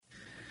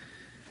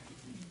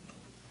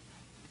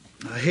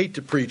I hate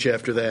to preach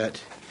after that.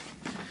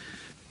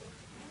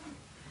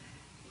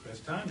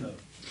 Best time, though.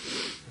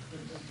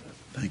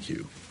 Thank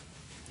you.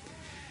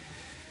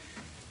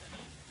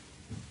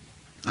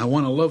 I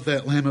want to love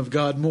that Lamb of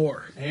God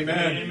more.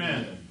 Amen.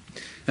 Amen.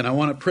 And I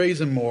want to praise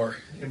Him more.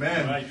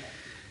 Amen. Right.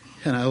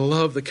 And I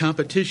love the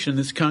competition in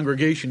this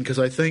congregation because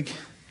I think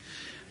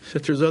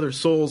that there's other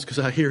souls, because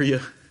I hear you,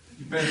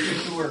 You better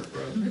get to work,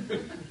 brother.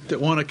 that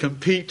want to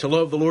compete to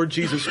love the Lord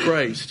Jesus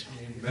Christ.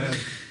 Amen.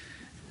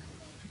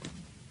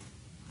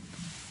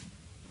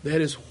 That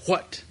is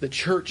what the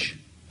church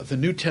of the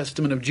New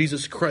Testament of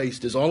Jesus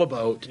Christ is all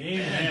about.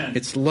 Amen.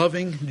 It's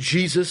loving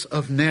Jesus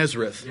of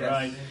Nazareth. Yes.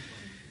 Right.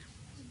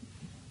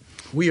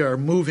 We are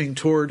moving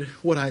toward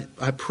what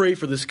I pray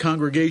for this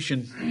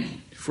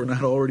congregation, if we're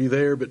not already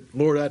there, but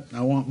Lord,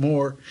 I want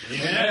more.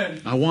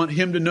 Amen. I want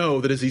him to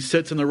know that as he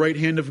sits on the right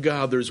hand of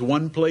God, there's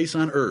one place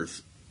on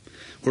earth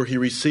where he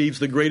receives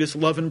the greatest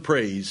love and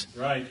praise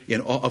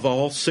of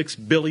all 6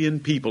 billion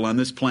people on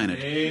this planet.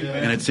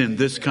 Amen. And it's in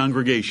this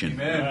congregation.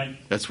 Amen.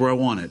 That's where I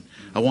want it.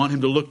 I want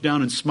him to look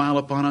down and smile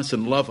upon us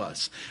and love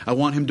us. I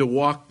want him to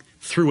walk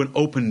through an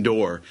open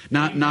door,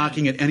 not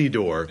knocking at any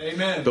door,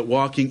 but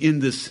walking in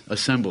this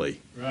assembly.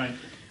 Right.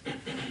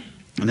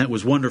 And that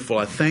was wonderful.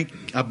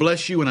 I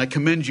bless you and I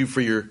commend you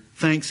for your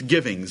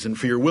thanksgivings and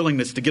for your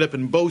willingness to get up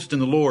and boast in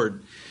the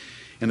Lord,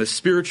 and the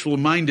spiritual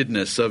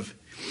mindedness of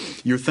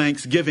your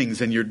thanksgivings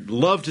and your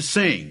love to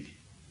sing.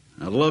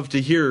 I love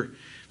to hear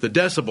the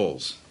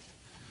decibels.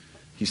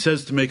 He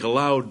says to make a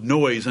loud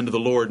noise unto the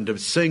Lord and to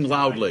sing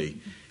loudly.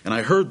 And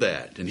I heard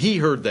that, and he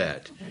heard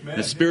that.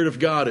 The Spirit of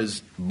God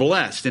is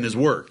blessed in his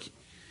work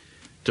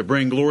to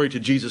bring glory to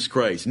Jesus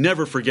Christ.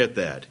 Never forget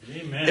that.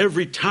 Amen.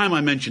 Every time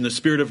I mention the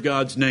Spirit of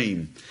God's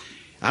name,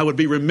 I would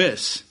be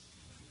remiss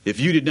if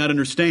you did not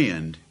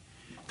understand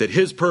that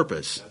his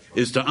purpose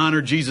is to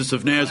honor Jesus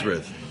of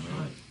Nazareth.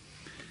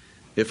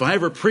 If I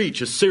ever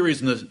preach a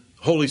series in the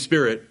Holy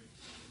Spirit,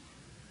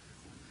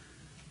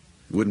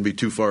 it wouldn't be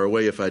too far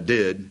away if I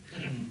did,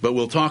 but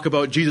we'll talk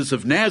about Jesus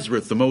of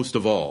Nazareth the most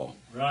of all,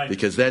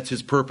 because that's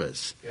his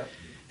purpose. Yep.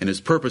 And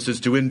his purpose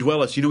is to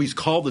indwell us. You know, he's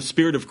called the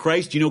Spirit of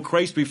Christ. You know,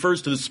 Christ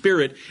refers to the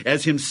Spirit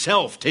as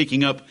himself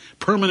taking up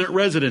permanent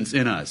residence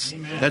in us.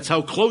 Amen. That's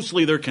how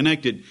closely they're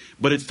connected,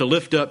 but it's to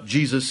lift up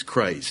Jesus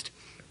Christ.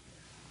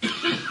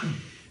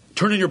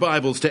 Turn in your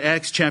Bibles to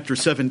Acts chapter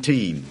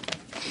 17.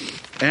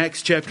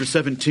 Acts chapter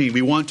 17.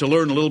 We want to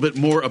learn a little bit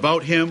more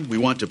about him. We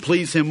want to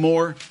please him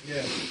more.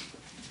 Yes.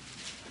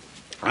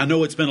 I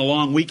know it's been a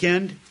long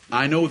weekend.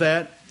 I know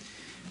that.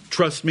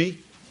 Trust me.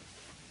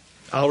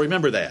 I'll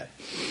remember that.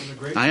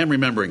 I am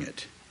remembering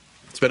it.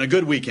 It's been a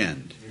good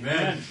weekend.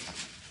 Amen.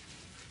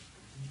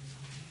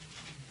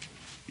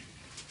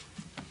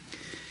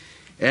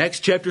 Acts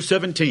chapter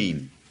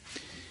 17.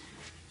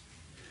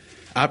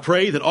 I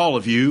pray that all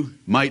of you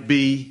might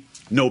be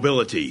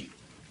nobility.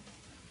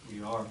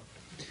 We are.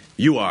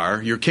 You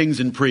are. You're kings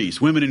and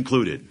priests, women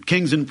included.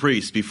 Kings and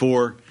priests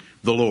before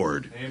the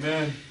Lord.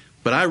 Amen.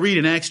 But I read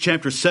in Acts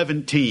chapter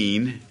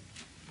 17,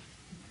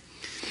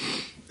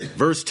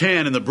 verse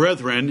 10, and the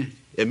brethren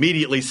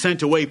immediately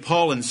sent away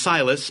Paul and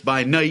Silas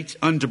by night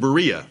unto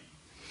Berea.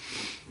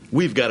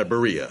 We've got a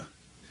Berea.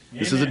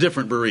 This is a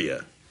different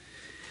Berea.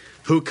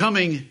 Who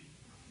coming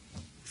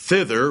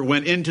thither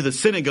went into the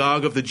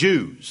synagogue of the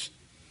Jews.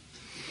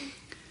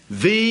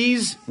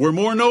 These were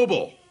more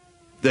noble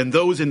than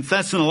those in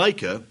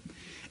Thessalonica,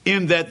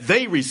 in that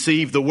they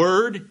received the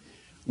word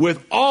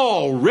with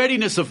all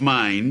readiness of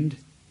mind,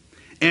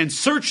 and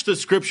searched the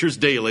Scriptures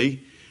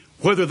daily,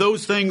 whether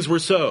those things were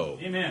so.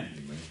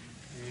 Amen.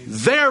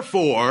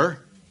 Therefore,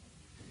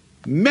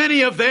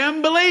 many of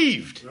them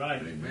believed. Right.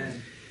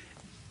 Amen.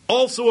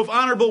 Also of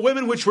honorable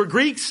women which were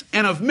Greeks,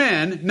 and of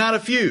men not a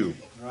few.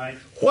 Right.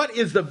 What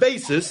is the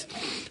basis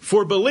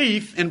for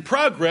belief and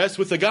progress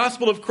with the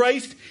gospel of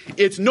Christ?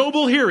 It's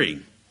noble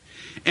hearing.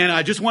 And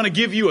I just want to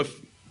give you a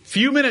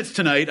few minutes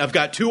tonight. I've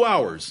got 2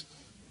 hours.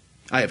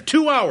 I have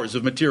 2 hours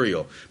of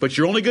material, but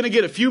you're only going to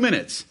get a few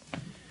minutes.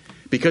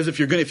 Because if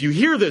you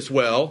hear this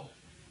well,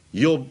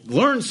 you'll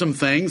learn some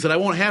things that I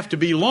won't have to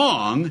be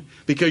long,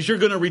 because you're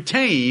going to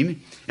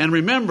retain and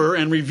remember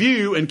and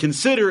review and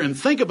consider and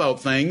think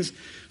about things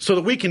so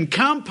that we can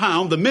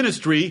compound the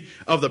ministry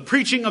of the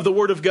preaching of the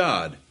Word of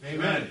God.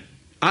 Amen.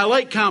 I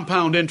like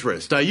compound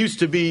interest. I used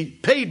to be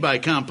paid by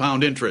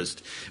compound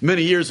interest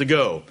many years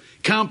ago.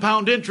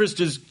 Compound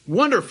interest is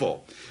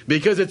wonderful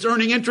because it's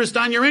earning interest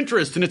on your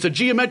interest, and it's a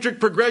geometric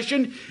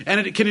progression, and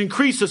it can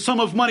increase the sum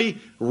of money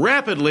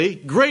rapidly,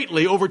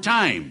 greatly over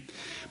time.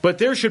 But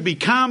there should be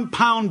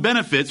compound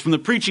benefits from the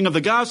preaching of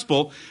the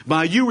gospel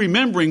by you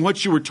remembering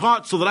what you were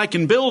taught so that I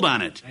can build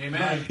on it.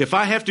 Amen. If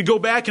I have to go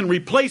back and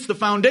replace the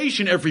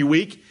foundation every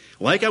week,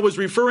 like I was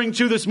referring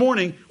to this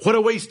morning, what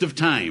a waste of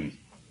time.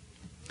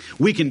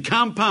 We can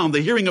compound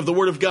the hearing of the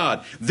Word of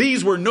God.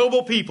 These were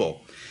noble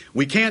people.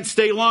 We can't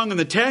stay long in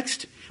the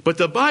text, but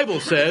the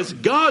Bible says,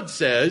 God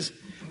says,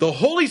 the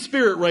Holy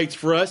Spirit writes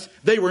for us,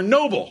 they were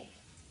noble.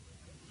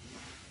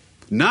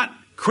 Not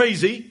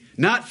crazy,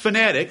 not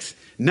fanatics,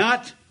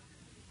 not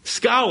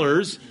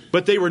scholars,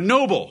 but they were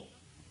noble.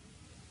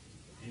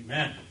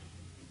 Amen.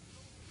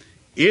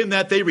 In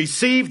that they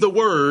received the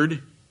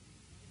word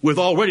with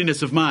all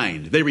readiness of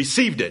mind. They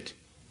received it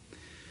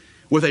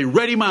with a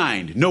ready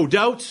mind. No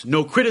doubts,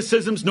 no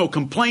criticisms, no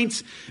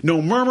complaints,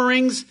 no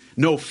murmurings,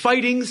 no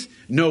fightings,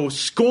 no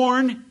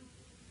scorn.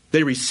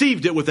 They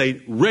received it with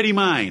a ready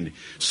mind.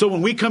 So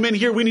when we come in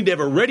here, we need to have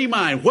a ready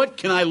mind. What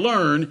can I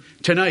learn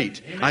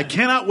tonight? Amen. I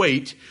cannot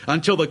wait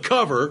until the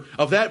cover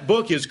of that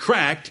book is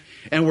cracked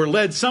and we're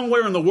led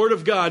somewhere in the Word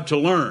of God to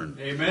learn.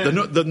 Amen.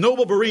 The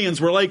noble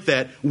Bereans were like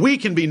that. We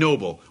can be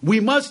noble. We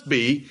must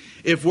be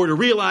if we're to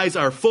realize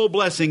our full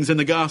blessings in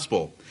the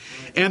gospel.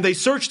 And they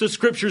search the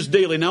Scriptures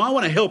daily. Now, I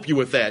want to help you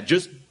with that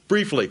just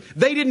briefly.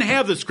 They didn't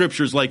have the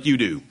Scriptures like you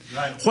do.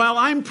 Right. While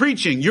I'm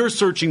preaching, you're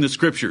searching the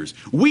Scriptures.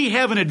 We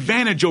have an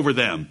advantage over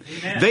them.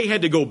 Amen. They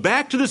had to go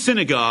back to the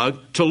synagogue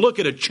to look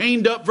at a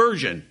chained up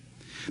version.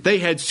 They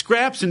had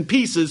scraps and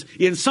pieces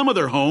in some of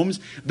their homes.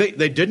 They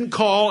didn't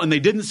call and they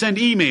didn't send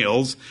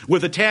emails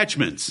with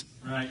attachments.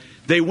 Right.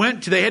 They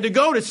had to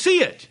go to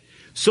see it.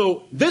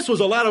 So this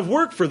was a lot of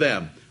work for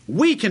them.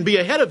 We can be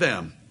ahead of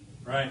them.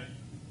 Right.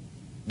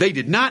 They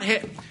did not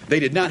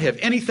have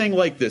anything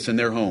like this in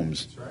their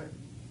homes. That's right.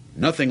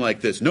 Nothing like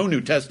this. No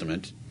New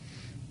Testament.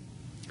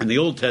 And the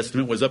Old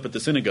Testament was up at the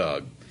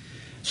synagogue.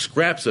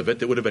 Scraps of it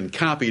that would have been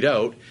copied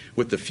out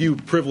with the few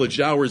privileged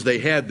hours they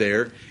had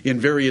there in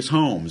various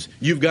homes.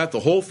 You've got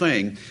the whole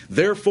thing.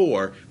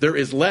 Therefore, there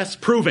is less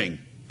proving.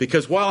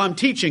 Because while I'm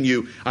teaching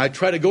you, I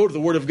try to go to the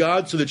Word of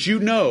God so that you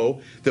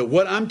know that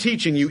what I'm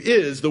teaching you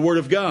is the Word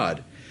of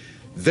God.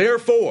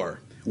 Therefore,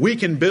 we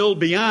can build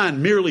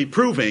beyond merely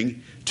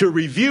proving to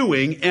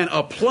reviewing and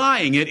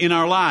applying it in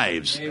our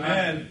lives.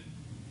 Amen.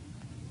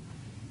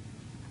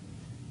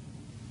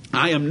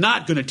 I am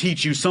not going to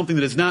teach you something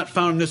that is not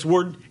found in this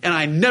Word, and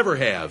I never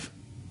have.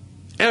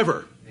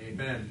 Ever.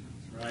 Amen.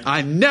 That's right.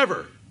 I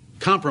never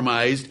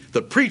compromised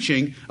the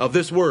preaching of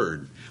this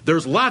Word.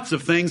 There's lots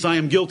of things I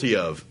am guilty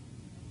of.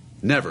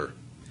 Never.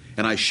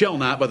 And I shall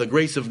not by the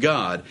grace of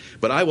God.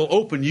 But I will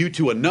open you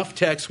to enough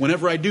text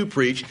whenever I do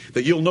preach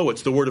that you'll know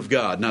it's the Word of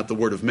God, not the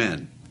word of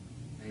men.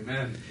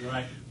 Amen. That's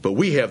right. But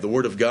we have the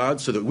Word of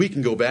God so that we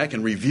can go back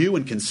and review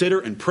and consider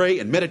and pray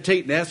and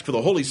meditate and ask for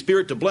the Holy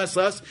Spirit to bless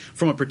us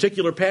from a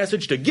particular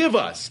passage, to give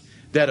us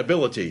that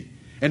ability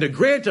and to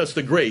grant us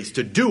the grace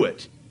to do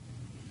it.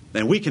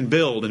 And we can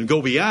build and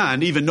go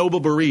beyond even noble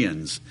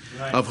Bereans,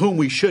 right, of whom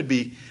we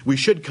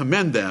should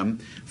commend them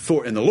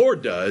for, and the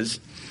Lord does,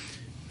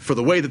 for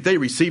the way that they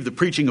received the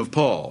preaching of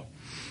Paul.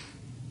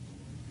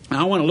 Now,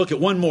 I want to look at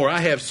one more.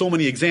 I have so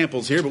many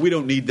examples here, but we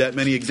don't need that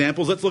many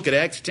examples. Let's look at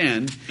Acts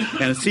 10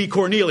 and see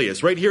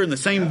Cornelius right here in the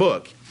same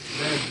book.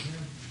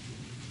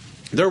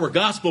 There were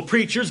gospel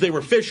preachers. They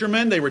were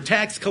fishermen. They were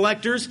tax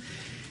collectors.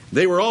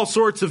 They were all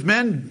sorts of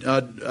men.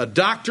 A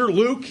doctor,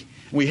 Luke.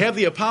 We have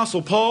the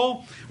Apostle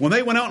Paul. When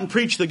they went out and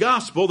preached the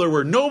gospel, there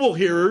were noble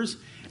hearers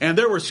and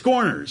there were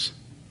scorners.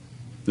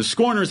 The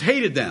scorners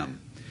hated them.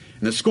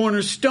 And the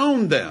scorners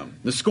stoned them.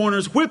 The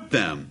scorners whipped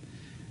them.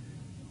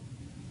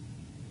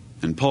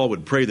 And Paul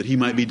would pray that he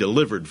might be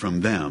delivered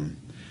from them.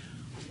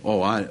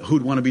 Oh,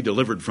 who'd want to be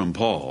delivered from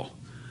Paul?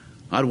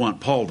 I'd want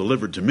Paul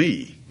delivered to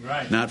me.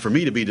 Right. Not for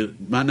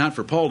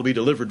Paul to be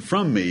delivered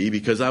from me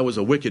because I was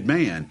a wicked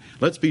man.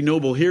 Let's be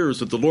noble hearers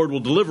that the Lord will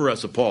deliver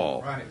us of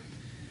Paul. Right.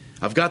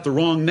 I've got the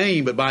wrong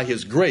name, but by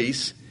His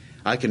grace,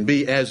 I can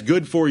be as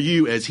good for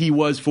you as he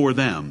was for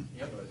them.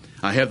 Yep.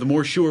 I have the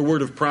more sure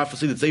word of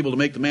prophecy that's able to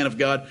make the man of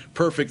God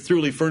perfect,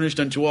 truly furnished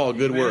unto all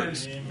good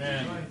works.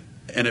 Amen.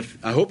 And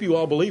I hope you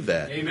all believe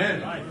that.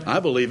 Amen. I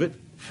believe it.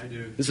 I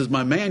do. This is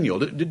my manual.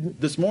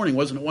 This morning,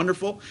 wasn't it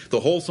wonderful? The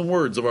wholesome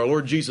words of our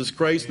Lord Jesus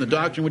Christ and the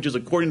doctrine which is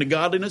according to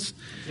godliness.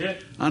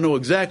 I know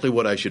exactly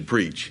what I should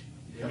preach.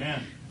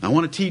 Amen. I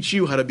want to teach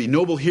you how to be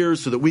noble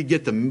hearers so that we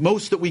get the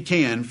most that we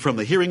can from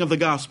the hearing of the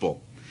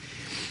gospel.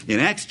 In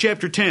Acts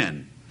chapter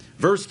 10,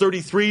 verse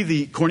 33,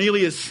 the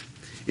Cornelius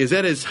is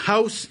at his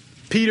house.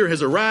 Peter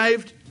has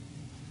arrived.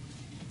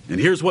 And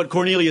here's what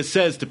Cornelius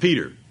says to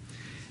Peter.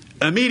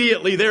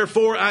 Immediately,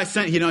 therefore, I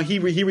sent...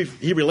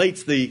 he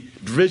relates the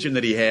vision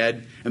that he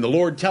had and the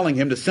Lord telling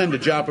him to send to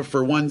Joppa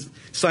for one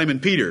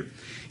Simon Peter.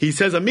 He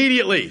says,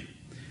 immediately,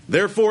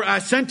 therefore, I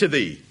sent to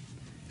thee,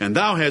 and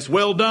thou hast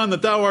well done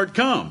that thou art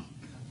come.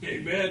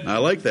 Amen. I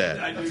like that.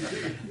 I do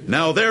too.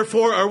 Now,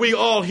 therefore, are we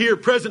all here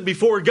present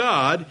before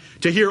God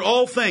to hear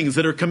all things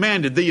that are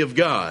commanded thee of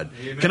God.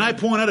 Amen. Can I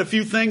point out a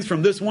few things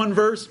from this one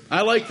verse?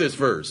 I like this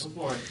verse.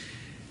 Go for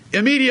it.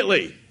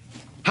 Immediately.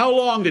 How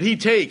long did he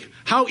take?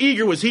 How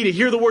eager was he to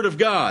hear the word of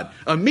God?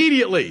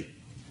 Immediately.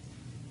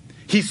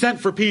 He sent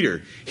for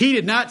Peter. He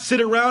did not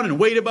sit around and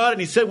wait about it.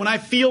 And he said, when I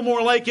feel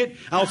more like it,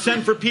 I'll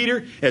send for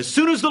Peter. As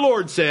soon as the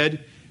Lord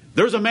said,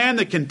 there's a man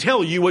that can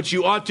tell you what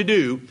you ought to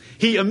do,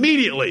 he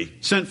immediately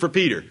sent for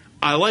Peter.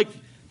 I like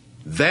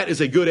that.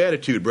 Is a good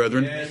attitude,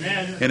 brethren.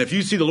 Amen. And if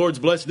you see the Lord's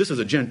blessing, this is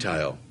a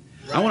Gentile.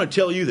 Right. I want to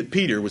tell you that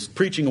Peter was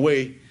preaching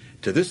away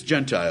to this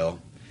Gentile,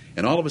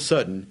 and all of a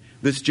sudden,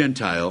 this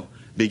Gentile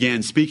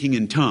began speaking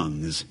in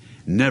tongues,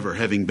 never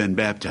having been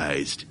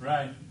baptized.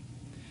 Right.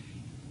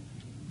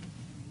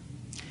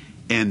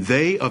 And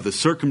they of the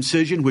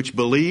circumcision which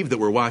believed, that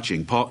were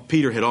watching,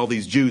 Peter had all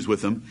these Jews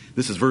with him,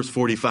 this is verse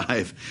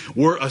 45,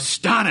 were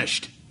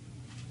astonished.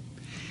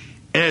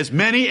 As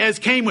many as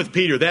came with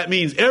Peter, that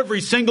means every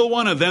single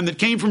one of them that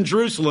came from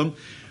Jerusalem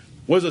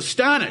was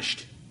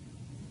astonished.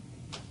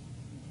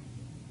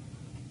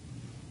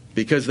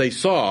 Because they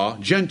saw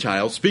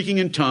Gentiles speaking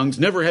in tongues,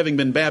 never having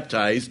been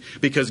baptized,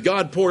 because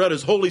God poured out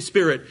His Holy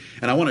Spirit.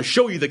 And I want to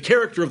show you the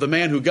character of the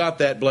man who got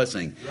that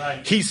blessing.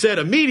 Right. He said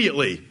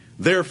immediately,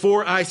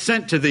 therefore I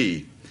sent to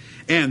thee,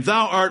 and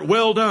thou art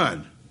well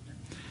done.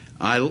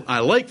 I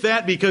like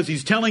that because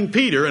he's telling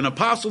Peter, an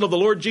apostle of the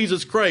Lord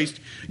Jesus Christ,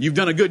 you've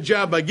done a good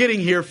job by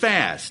getting here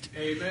fast.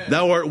 Amen.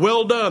 Thou art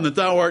well done that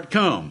thou art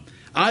come.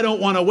 I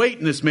don't want to wait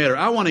in this matter.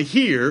 I want to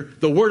hear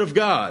the Word of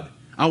God.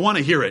 I want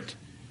to hear it.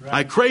 Right.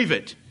 I crave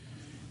it.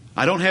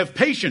 I don't have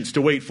patience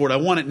to wait for it. I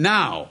want it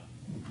now.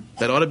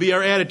 That ought to be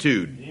our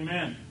attitude.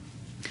 Amen.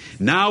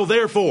 Now,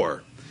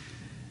 therefore,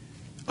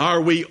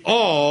 are we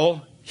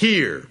all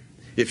here?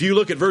 If you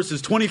look at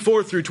verses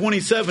 24 through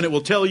 27, it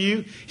will tell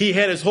you he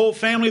had his whole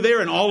family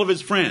there and all of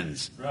his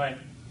friends. Right.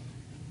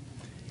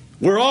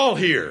 We're all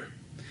here.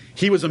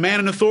 He was a man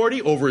in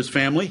authority over his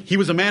family. He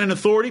was a man in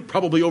authority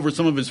probably over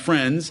some of his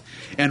friends.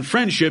 And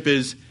friendship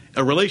is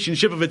a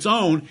relationship of its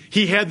own.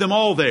 He had them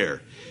all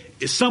there.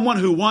 Is someone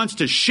who wants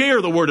to share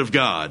the Word of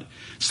God.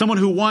 Someone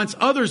who wants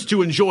others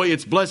to enjoy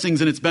its blessings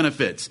and its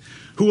benefits.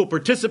 Who will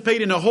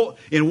participate in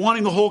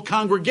wanting the whole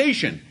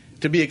congregation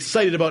to be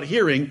excited about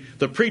hearing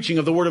the preaching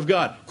of the Word of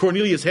God.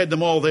 Cornelius had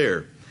them all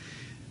there.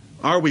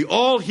 Are we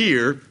all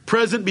here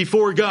present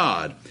before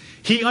God?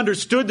 He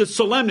understood the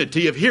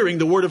solemnity of hearing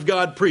the Word of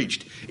God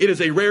preached. It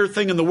is a rare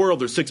thing in the world.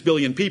 There's 6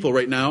 billion people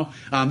right now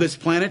on this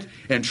planet,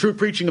 and true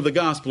preaching of the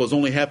gospel is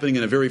only happening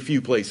in a very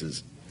few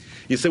places.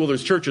 You say, well,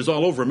 there's churches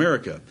all over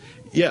America.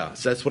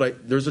 Yes,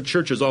 there's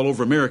churches all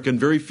over America, and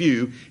very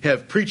few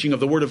have preaching of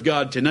the Word of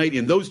God tonight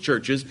in those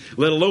churches,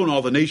 let alone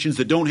all the nations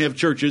that don't have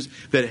churches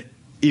that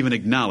even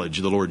acknowledge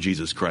the Lord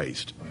Jesus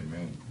Christ.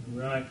 Amen.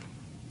 Right.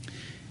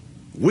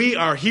 We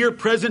are here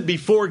present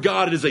before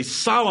God. It is a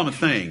solemn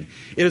thing.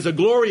 It is a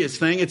glorious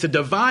thing. It's a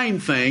divine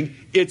thing.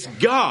 It's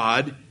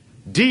God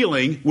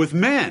dealing with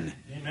men.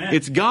 Amen.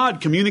 It's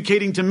God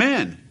communicating to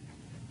men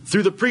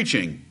through the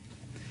preaching.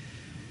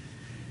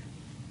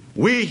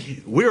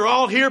 We're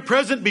all here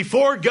present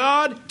before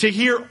God to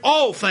hear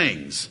all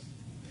things.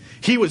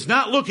 He was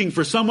not looking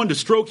for someone to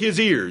stroke his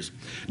ears.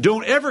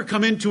 Don't ever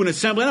come into an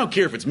assembly. I don't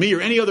care if it's me or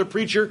any other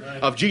preacher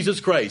of Jesus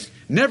Christ.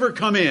 Never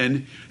come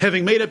in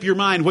having made up your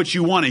mind what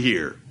you want to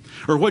hear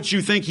or what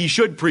you think he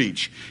should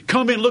preach.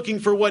 Come in looking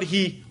for what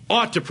he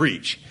ought to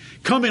preach.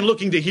 Come in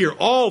looking to hear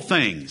all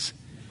things.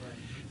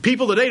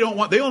 People today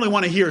they only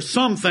want to hear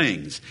some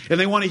things, and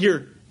they want to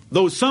hear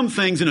those some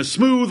things in a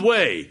smooth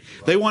way.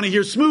 They want to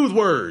hear smooth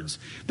words.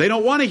 They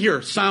don't want to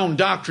hear sound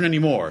doctrine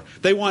anymore.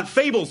 They want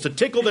fables to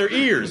tickle their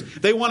ears.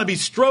 They want to be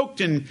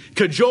stroked and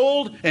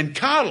cajoled and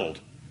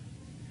coddled.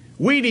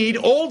 We need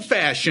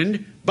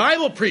old-fashioned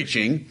Bible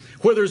preaching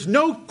where there's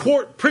no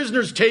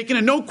prisoners taken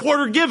and no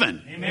quarter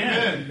given.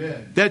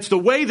 Amen. That's the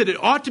way that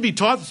it ought to be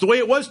taught. It's the way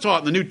it was taught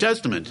in the New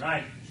Testament.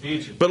 Right.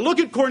 But look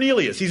at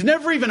Cornelius. He's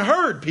never even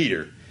heard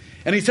Peter.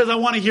 And he says, I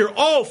want to hear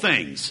all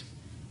things.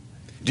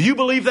 Do you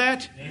believe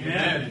that?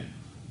 Amen.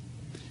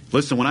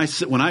 Listen,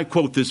 when I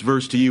quote this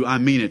verse to you, I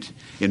mean it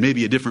in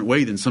maybe a different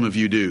way than some of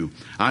you do.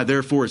 I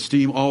therefore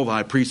esteem all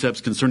thy precepts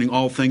concerning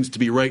all things to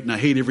be right, and I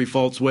hate every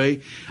false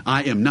way.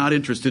 I am not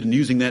interested in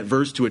using that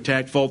verse to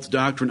attack false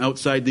doctrine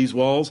outside these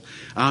walls.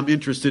 I'm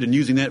interested in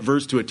using that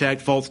verse to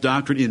attack false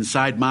doctrine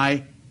inside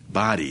my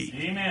body.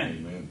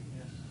 Amen.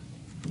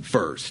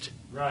 First.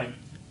 Right.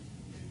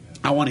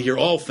 I want to hear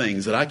all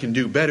things that I can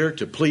do better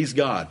to please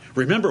God.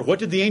 Remember, what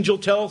did the angel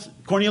tell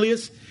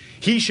Cornelius?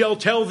 He shall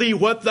tell thee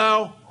what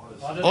thou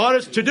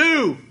oughtest to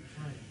do.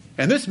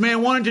 And this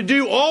man wanted to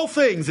do all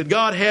things that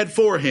God had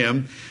for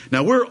him.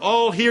 Now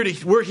we're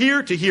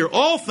here to hear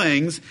all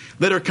things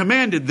that are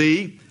commanded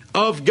thee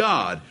of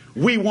God.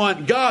 We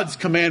want God's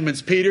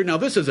commandments, Peter. Now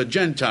this is a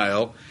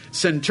Gentile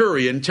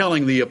centurion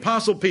telling the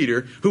Apostle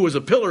Peter, who was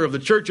a pillar of the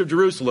church of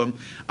Jerusalem,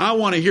 I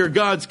want to hear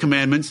God's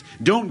commandments.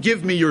 Don't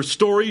give me your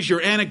stories,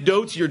 your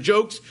anecdotes, your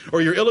jokes,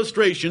 or your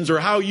illustrations, or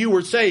how you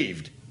were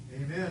saved.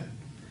 Amen.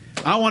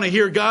 I want to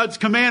hear God's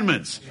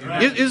commandments.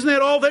 Right. Isn't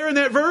that all there in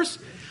that verse?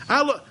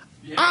 I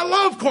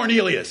love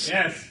Cornelius.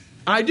 Yes.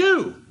 I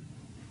do.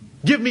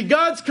 Give me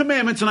God's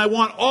commandments, and I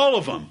want all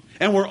of them.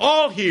 And we're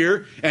all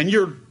here, and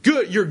you're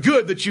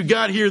good that you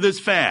got here this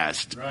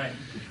fast. Right.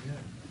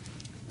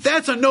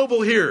 That's a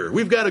noble hearer.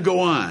 We've got to go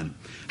on.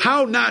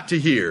 How not to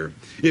hear?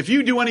 If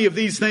you do any of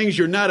these things,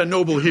 you're not a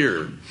noble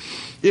hearer.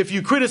 If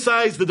you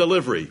criticize the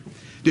delivery,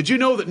 did you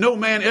know that no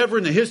man ever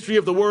in the history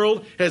of the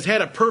world has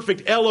had a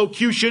perfect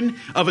elocution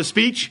of a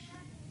speech?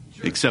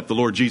 Sure. Except the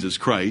Lord Jesus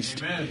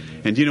Christ. Amen.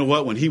 And you know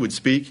what? When he would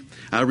speak,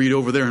 I read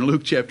over there in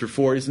Luke chapter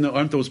 4,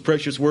 aren't those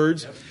precious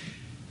words? Yep.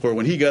 Where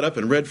when he got up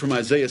and read from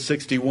Isaiah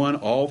 61,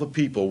 all the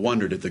people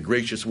wondered at the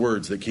gracious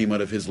words that came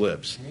out of his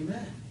lips.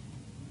 Amen.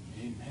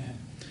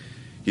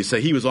 You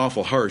say, he was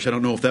awful harsh. I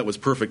don't know if that was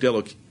perfect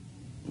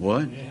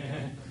What?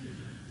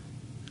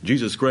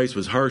 Jesus Christ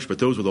was harsh, but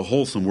those were the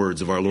wholesome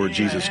words of our Lord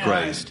Jesus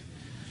Christ.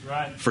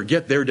 Right.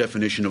 Forget their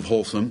definition of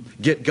wholesome.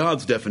 Get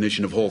God's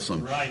definition of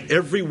wholesome. Right.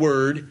 Every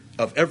word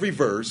of every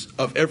verse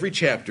of every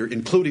chapter,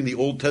 including the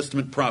Old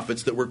Testament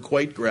prophets that were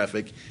quite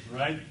graphic,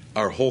 Right.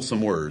 are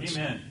wholesome words.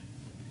 Amen.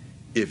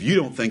 If you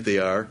don't think they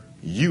are,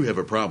 you have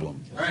a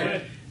problem.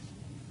 Right.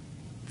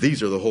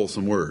 These are the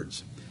wholesome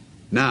words.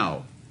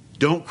 Now,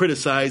 don't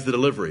criticize the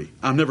delivery.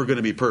 I'm never going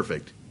to be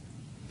perfect.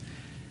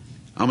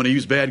 I'm going to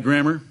use bad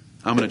grammar.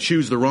 I'm going to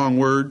choose the wrong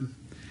word.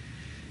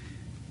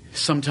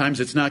 Sometimes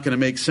it's not going to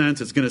make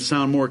sense. It's going to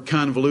sound more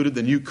convoluted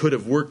than you could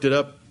have worked it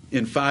up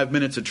in 5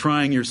 minutes of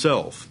trying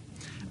yourself.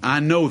 I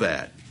know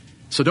that.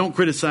 So don't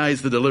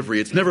criticize the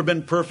delivery. It's never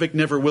been perfect,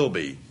 never will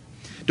be.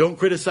 Don't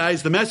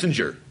criticize the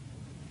messenger.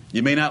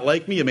 You may not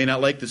like me. You may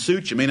not like the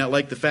suit. You may not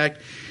like the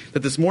fact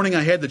that this morning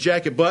I had the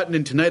jacket buttoned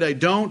and tonight I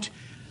don't.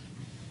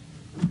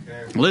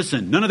 Okay.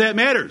 Listen, none of that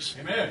matters.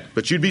 Amen.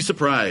 But you'd be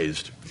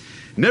surprised.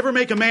 Never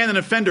make a man an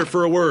offender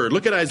for a word.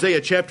 Look at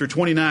Isaiah chapter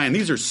 29.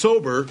 These are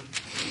sober,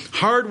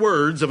 hard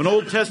words of an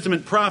Old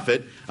Testament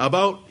prophet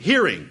about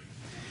hearing.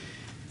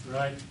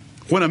 Right.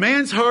 When a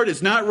man's heart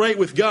is not right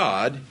with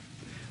God,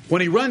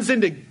 when he runs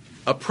into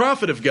a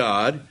prophet of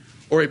God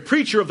or a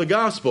preacher of the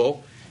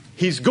gospel,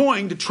 he's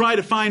going to try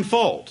to find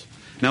fault.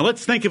 Now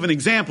let's think of an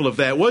example of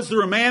that. Was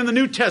there a man in the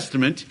New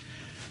Testament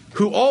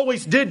who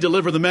always did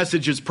deliver the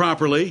messages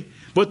properly,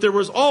 but there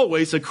was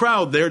always a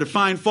crowd there to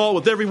find fault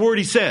with every word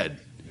he said?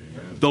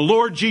 The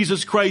Lord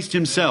Jesus Christ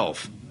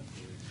himself.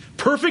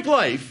 Perfect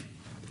life,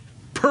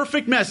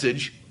 perfect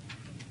message,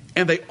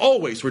 and they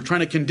always were trying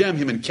to condemn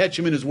him and catch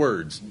him in his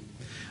words.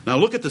 Now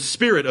look at the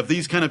spirit of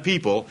these kind of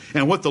people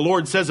and what the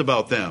Lord says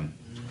about them.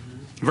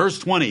 Verse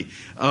 20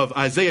 of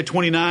Isaiah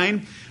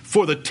 29,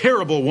 for the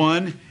terrible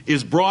one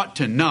is brought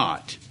to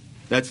naught.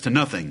 That's to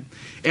nothing.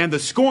 And the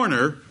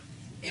scorner,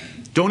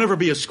 don't ever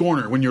be a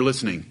scorner when you're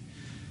listening.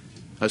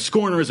 A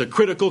scorner is a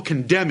critical,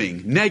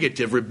 condemning,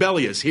 negative,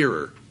 rebellious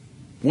hearer.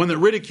 One that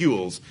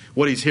ridicules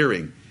what he's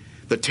hearing.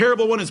 The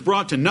terrible one is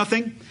brought to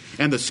nothing,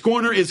 and the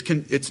scorner is,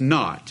 it's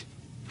not,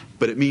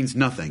 but it means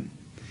nothing.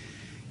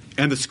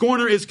 And the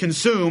scorner is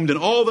consumed, and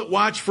all that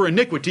watch for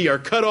iniquity are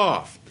cut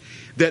off,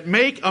 that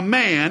make a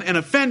man an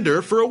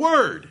offender for a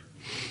word,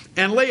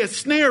 and lay a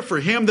snare for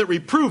him that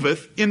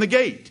reproveth in the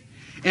gate,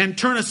 and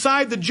turn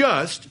aside the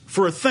just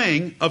for a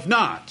thing of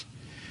naught.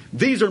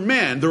 These are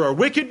men, there are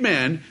wicked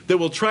men that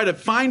will try to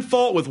find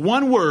fault with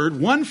one word,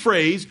 one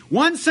phrase,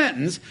 one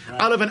sentence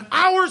out of an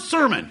hour's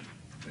sermon.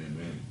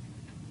 Amen.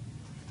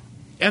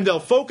 And they'll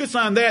focus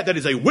on that. That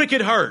is a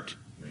wicked heart.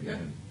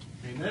 Amen.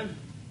 Amen.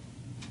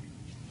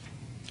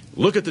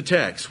 Look at the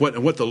text, what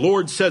the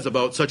Lord says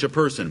about such a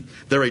person.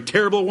 They're a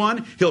terrible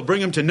one. He'll bring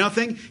them to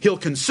nothing. He'll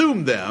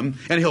consume them,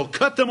 and he'll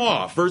cut them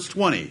off. Verse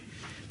 20.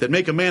 That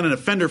make a man an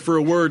offender for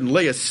a word and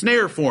lay a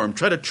snare for him.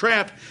 Try to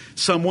trap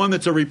someone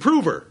that's a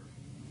reprover.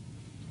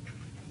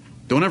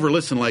 Don't ever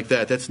listen like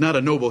that. That's not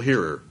a noble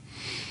hearer.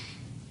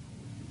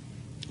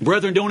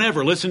 Brethren, don't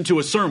ever listen to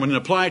a sermon and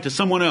apply it to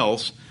someone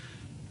else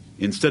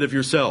instead of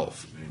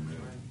yourself. Amen.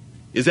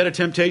 Is that a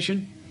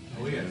temptation?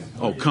 Oh, yes.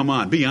 Oh, come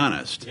on. Be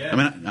honest. Yeah. I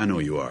mean, I know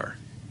you are.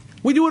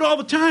 We do it all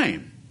the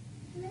time.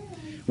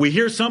 We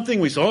hear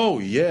something, we say, oh,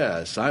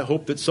 yes, I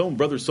hope that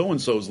brother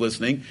so-and-so is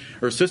listening,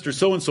 or sister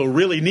so-and-so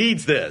really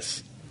needs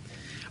this.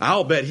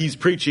 I'll bet he's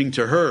preaching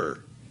to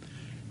her.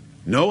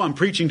 No, I'm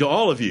preaching to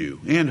all of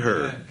you and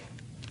her. Amen.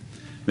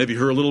 Maybe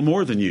her a little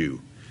more than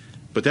you.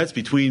 But that's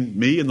between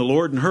me and the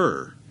Lord and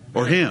her,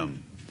 or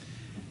him.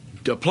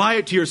 To apply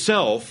it to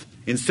yourself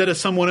instead of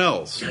someone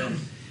else.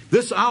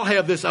 I'll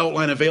have this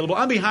outline available.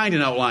 I'm behind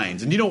in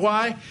outlines. And you know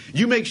why?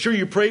 You make sure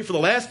you pray for the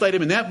last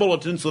item in that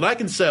bulletin so that I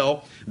can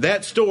sell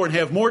that store and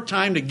have more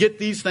time to get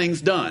these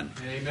things done.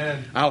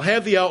 Amen. I'll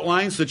have the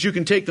outlines so that you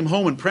can take them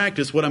home and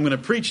practice what I'm going to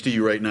preach to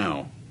you right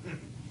now.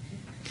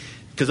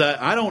 Because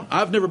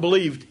I've never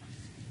believed,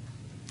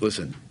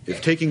 listen,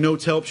 if taking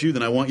notes helps you,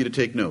 then I want you to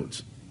take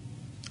notes.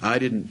 I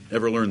didn't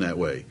ever learn that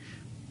way.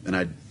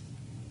 And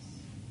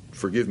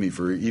forgive me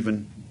for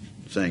even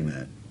saying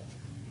that.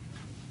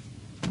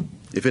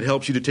 If it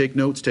helps you to take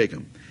notes, take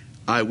them.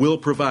 I will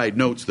provide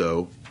notes,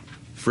 though,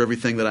 for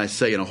everything that I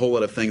say and a whole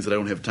lot of things that I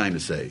don't have time to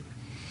say.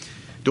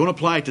 Don't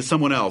apply it to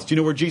someone else. Do you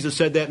know where Jesus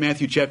said that?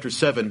 Matthew chapter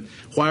 7.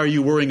 Why are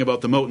you worrying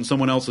about the mote in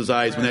someone else's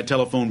eyes when that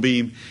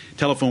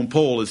telephone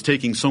pole is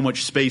taking so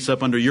much space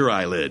up under your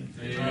eyelid?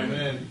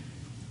 Amen.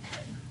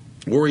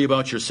 Worry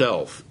about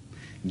yourself.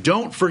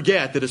 Don't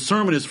forget that a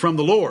sermon is from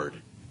the Lord.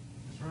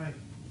 That's right.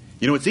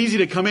 You know, it's easy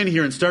to come in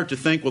here and start to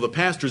think, well, the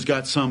pastor's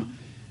got some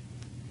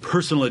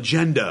personal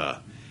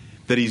agenda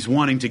that he's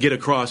wanting to get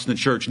across in the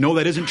church. No,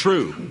 that isn't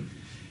true.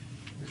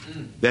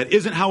 That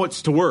isn't how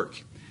it's to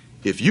work.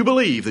 If you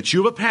believe that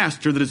you have a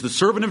pastor that is the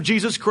servant of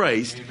Jesus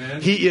Christ,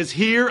 Amen. He is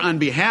here on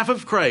behalf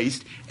of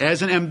Christ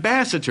as an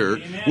ambassador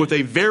Amen. with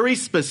a very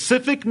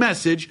specific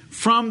message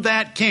from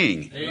that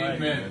King.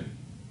 Amen.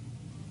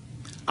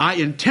 I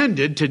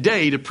intended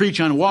today to preach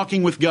on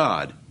walking with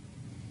God.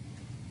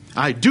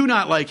 I do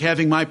not like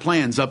having my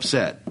plans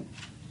upset,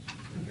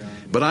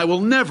 but I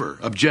will never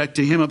object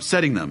to Him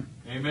upsetting them.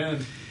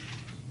 Amen.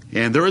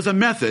 And there is a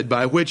method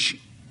by which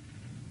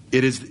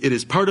it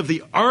is part of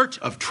the art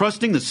of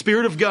trusting the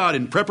Spirit of God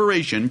in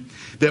preparation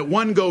that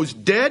one goes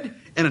dead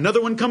and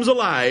another one comes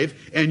alive,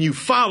 and you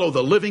follow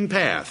the living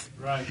path.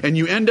 Right. And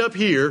you end up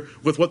here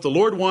with what the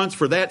Lord wants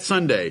for that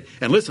Sunday.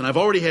 And listen, I've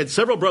already had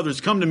several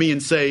brothers come to me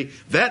and say,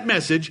 that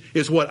message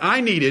is what I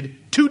needed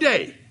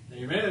today.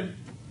 Amen.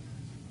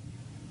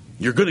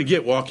 You're going to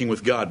get walking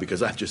with God,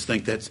 because I just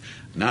think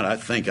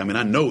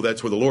I know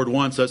that's where the Lord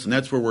wants us, and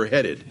that's where we're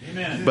headed.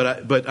 Amen.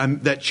 But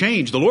that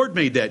change, the Lord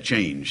made that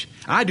change.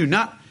 I do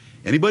not,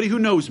 anybody who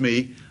knows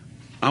me,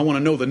 I want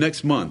to know the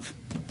next month.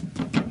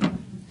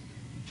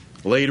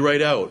 Laid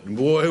right out. And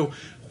boy,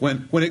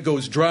 when it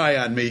goes dry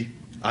on me,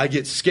 I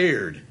get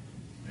scared.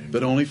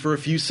 But only for a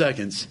few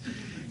seconds.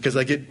 Because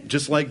I get,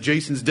 just like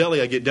Jason's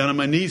Deli, I get down on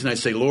my knees and I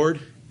say, Lord,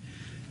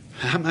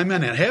 I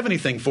might not have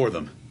anything for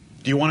them.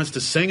 Do you want us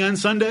to sing on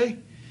Sunday?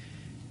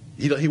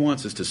 He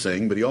wants us to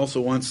sing, but he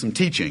also wants some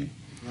teaching.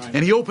 Right.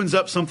 And he opens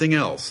up something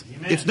else.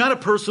 Amen. It's not a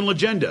personal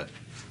agenda.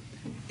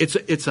 It's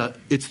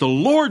the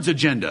Lord's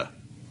agenda,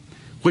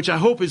 which I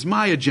hope is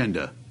my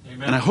agenda.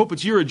 Amen. And I hope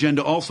it's your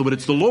agenda also, but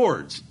it's the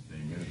Lord's.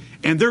 Amen.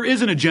 And there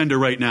is an agenda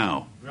right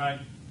now. Right.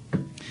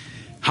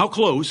 How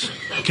close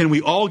can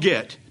we all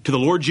get to the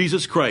Lord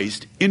Jesus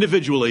Christ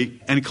individually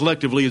and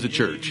collectively as a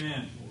church?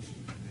 Amen.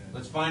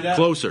 Let's find out.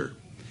 Closer.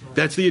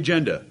 That's the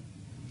agenda.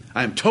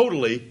 I am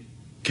totally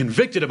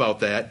convicted about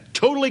that,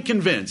 totally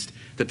convinced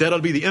that that ought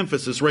to be the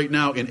emphasis right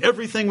now in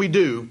everything we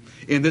do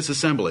in this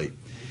assembly.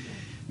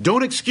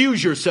 Don't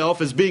excuse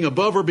yourself as being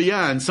above or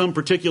beyond some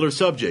particular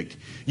subject.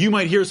 You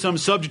might hear some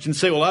subject and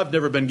say, well, I've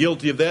never been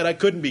guilty of that. I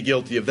couldn't be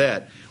guilty of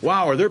that.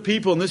 Wow, are there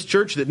people in this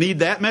church that need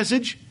that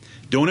message?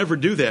 Don't ever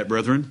do that,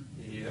 brethren.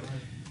 Yep.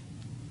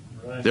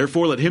 Right.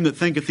 Therefore, let him that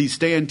thinketh he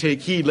stand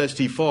take heed lest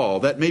he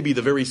fall. That may be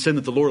the very sin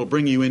that the Lord will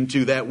bring you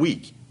into that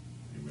week.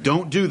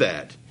 Don't do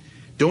that.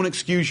 Don't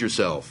excuse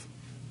yourself.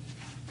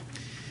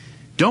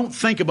 Don't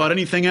think about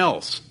anything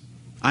else.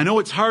 I know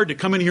it's hard to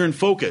come in here and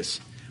focus,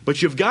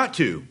 but you've got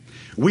to.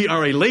 We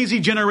are a lazy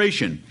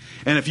generation.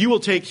 And if you will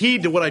take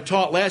heed to what I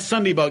taught last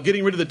Sunday about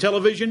getting rid of the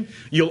television,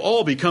 you'll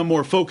all become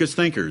more focused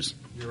thinkers.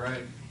 You're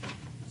right.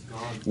 It's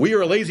gone. We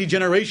are a lazy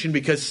generation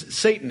because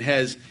Satan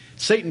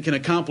can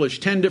accomplish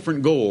 10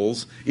 different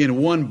goals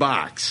in one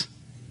box.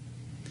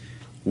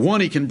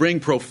 One, he can bring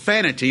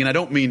profanity, and I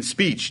don't mean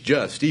speech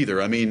just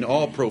either. I mean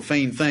all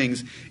profane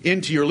things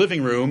into your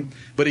living room,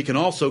 but he can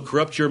also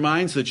corrupt your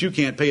mind so that you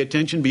can't pay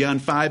attention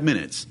beyond 5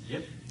 minutes.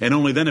 Yep. And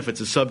only then if it's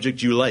a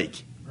subject you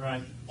like.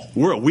 Right.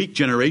 We're a weak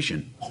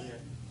generation. Oh, yeah.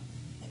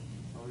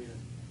 Oh, yeah.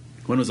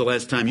 When was the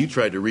last time you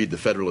tried to read the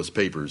Federalist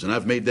Papers? And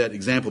I've made that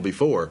example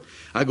before.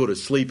 I go to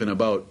sleep in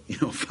about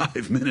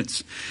 5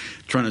 minutes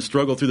trying to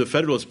struggle through the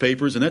Federalist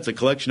Papers, and that's a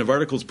collection of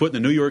articles put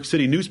in the New York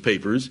City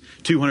newspapers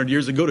 200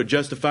 years ago to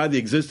justify the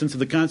existence of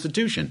the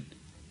Constitution.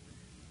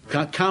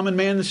 Common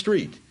man in the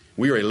street.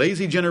 We are a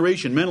lazy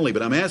generation mentally,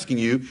 but I'm asking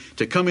you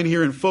to come in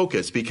here and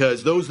focus,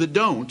 because those that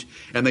don't,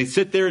 and they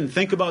sit there and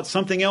think about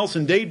something else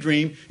and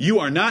daydream, you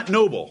are not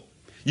noble.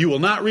 You will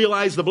not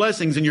realize the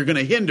blessings, and you're going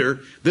to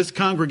hinder this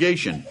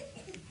congregation.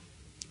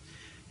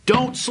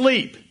 Don't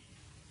sleep.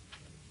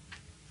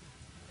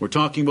 We're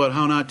talking about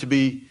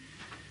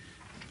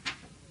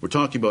we're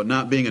talking about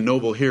not being a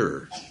noble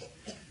hearer.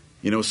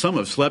 Some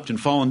have slept and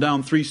fallen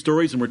down 3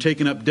 stories and were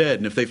taken up dead.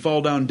 And if they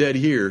fall down dead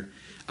here,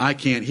 I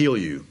can't heal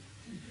you.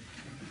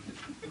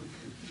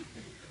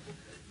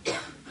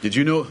 Did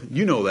you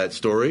know that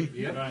story?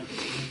 Yep. Right.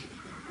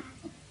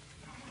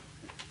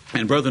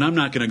 And brethren, I'm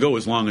not going to go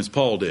as long as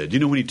Paul did.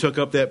 When he took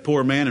up that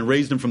poor man and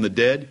raised him from the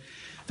dead?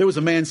 There was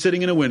a man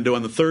sitting in a window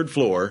on the 3rd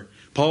floor.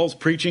 Paul's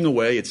preaching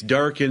away. It's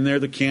dark in there.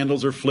 The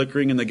candles are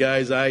flickering in the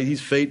guy's eye.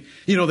 He's faint.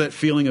 You know that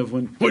feeling of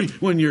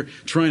when you're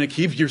trying to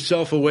keep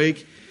yourself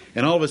awake,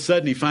 and all of a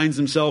sudden he finds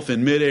himself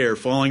in midair,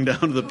 falling down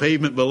to the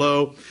pavement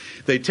below.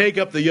 They take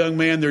up the young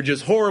man. They're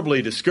just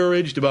horribly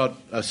discouraged about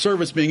a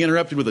service being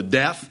interrupted with a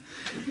death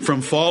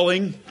from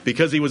falling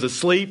because he was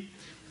asleep.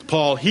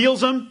 Paul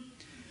heals him.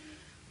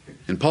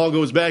 And Paul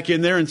goes back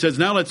in there and says,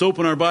 now let's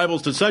open our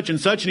Bibles to such and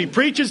such. And he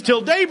preaches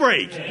till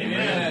daybreak.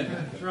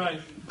 Amen. That's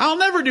right. I'll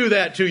never do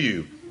that to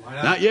you.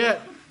 Not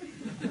yet.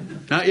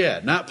 Not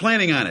yet. Not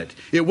planning on it.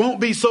 It won't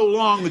be so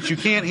long that you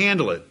can't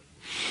handle it.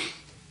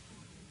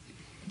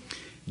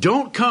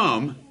 Don't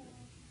come.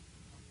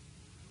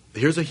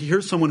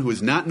 Here's someone who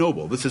is not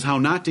noble. This is how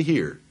not to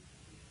hear.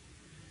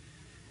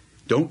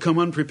 Don't come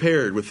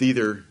unprepared with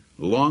either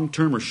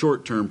long-term or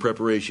short-term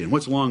preparation.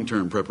 What's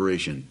long-term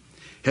preparation?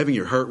 Having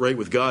your heart right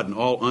with God and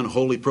all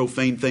unholy,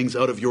 profane things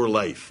out of your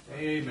life.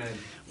 Amen.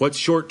 What's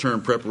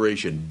short-term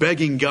preparation?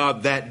 Begging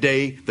God that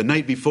day, the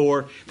night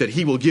before, that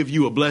He will give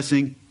you a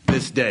blessing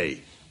this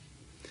day.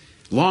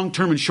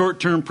 Long-term and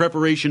short-term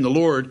preparation, the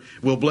Lord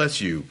will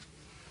bless you.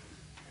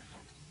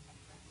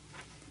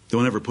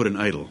 Don't ever put an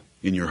idol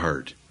in your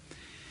heart.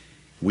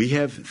 We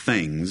have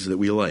things that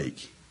we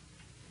like,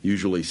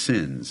 usually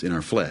sins in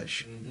our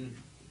flesh. Mm-hmm.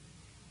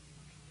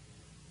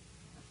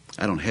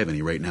 I don't have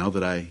any right now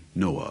that I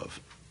know of.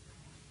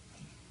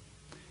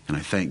 And I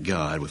thank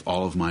God with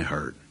all of my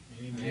heart.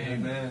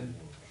 Amen.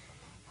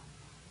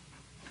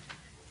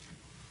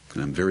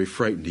 And I'm very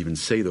frightened to even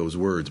say those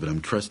words, but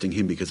I'm trusting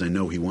Him because I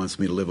know He wants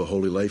me to live a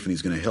holy life, and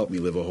He's going to help me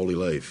live a holy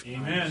life.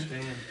 Amen.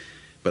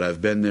 But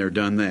I've been there,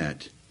 done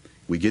that.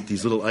 We get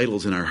these little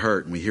idols in our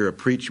heart, and we hear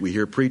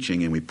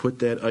preaching, and we put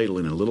that idol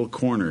in a little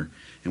corner,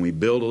 and we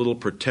build a little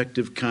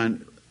protective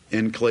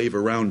enclave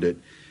around it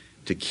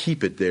to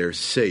keep it there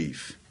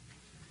safe.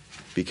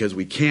 Because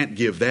we can't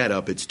give that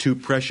up. It's too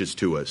precious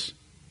to us.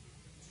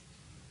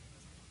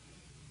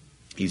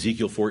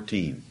 Ezekiel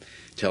 14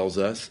 tells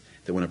us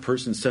that when a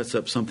person sets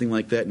up something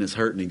like that in his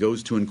heart and he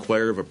goes to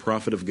inquire of a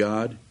prophet of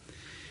God,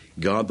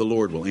 God the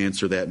Lord will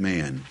answer that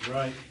man.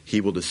 Right. He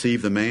will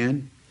deceive the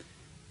man,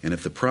 and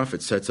if the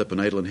prophet sets up an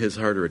idol in his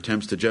heart or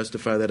attempts to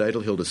justify that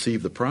idol, he'll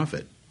deceive the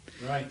prophet.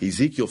 Right.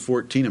 Ezekiel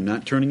 14, I'm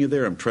not turning you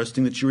there. I'm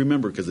trusting that you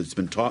remember because it's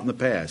been taught in the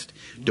past.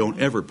 Don't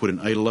ever put an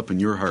idol up in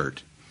your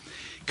heart.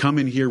 Come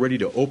in here ready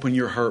to open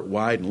your heart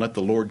wide and let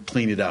the Lord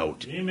clean it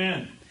out.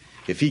 Amen.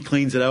 If He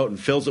cleans it out and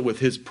fills it with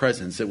His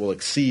presence, it will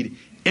exceed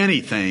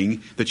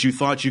anything that you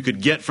thought you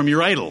could get from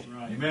your idol.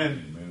 Right.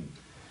 Amen.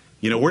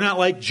 You know, we're not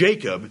like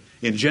Jacob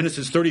in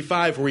Genesis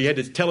 35 where he had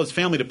to tell his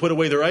family to put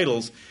away their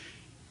idols.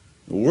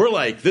 We're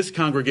like this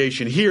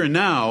congregation here and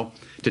now.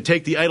 To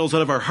take the idols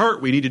out of our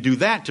heart, we need to do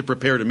that to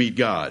prepare to meet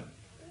God.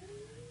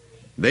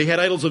 They had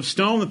idols of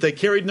stone that they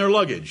carried in their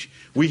luggage.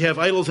 We have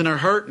idols in our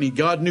heart, and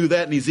God knew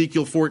that in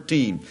Ezekiel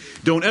 14.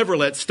 Don't ever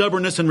let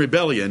stubbornness and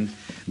rebellion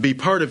be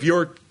part of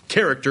your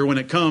character when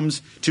it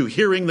comes to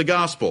hearing the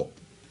gospel.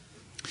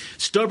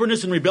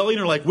 Stubbornness and rebellion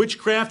are like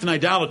witchcraft and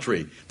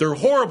idolatry. They're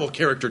horrible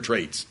character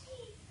traits.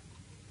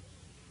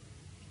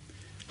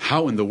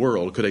 How in the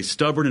world could a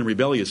stubborn and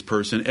rebellious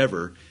person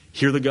ever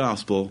hear the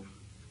gospel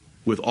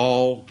with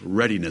all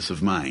readiness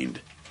of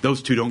mind?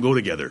 Those two don't go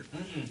together.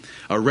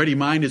 A ready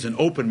mind is an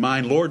open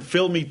mind. Lord,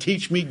 fill me,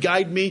 teach me,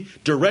 guide me,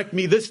 direct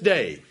me this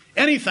day.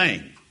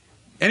 Anything.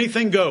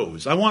 Anything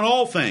goes. I want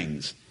all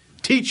things.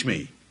 Teach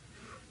me.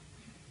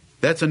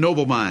 That's a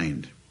noble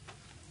mind.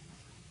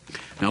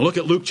 Now look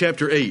at Luke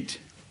chapter 8.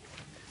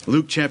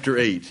 Luke chapter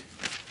 8.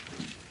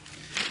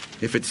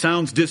 If it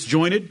sounds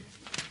disjointed,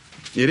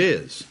 it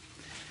is.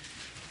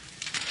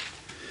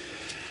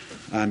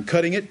 I'm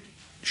cutting it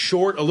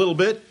short a little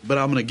bit, but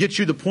I'm going to get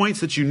you the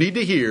points that you need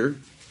to hear.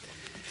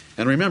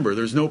 And remember,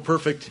 there's no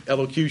perfect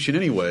elocution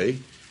anyway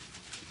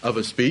of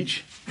a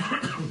speech.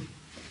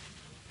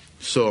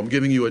 So I'm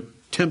giving you a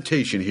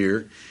temptation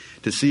here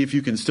to see if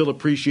you can still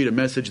appreciate a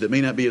message that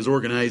may not be as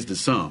organized as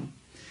some.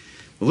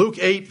 Luke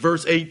 8,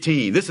 verse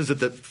 18. This is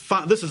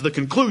the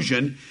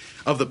conclusion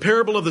of the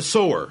parable of the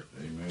sower.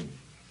 Amen.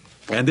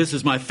 And this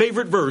is my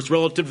favorite verse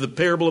relative to the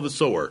parable of the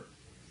sower.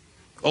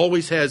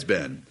 Always has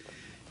been.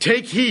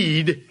 Take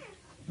heed,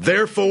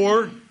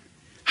 therefore,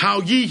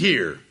 how ye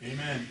hear.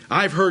 Amen.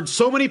 I've heard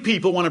so many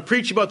people want to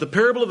preach about the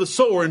parable of the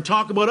sower and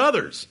talk about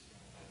others.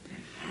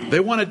 They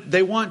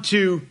want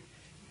to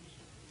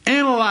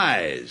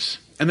analyze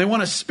and they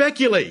want to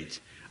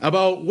speculate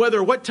about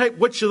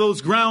which of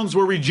those grounds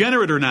were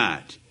regenerate or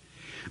not.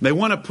 They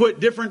want to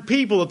put different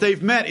people that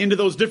they've met into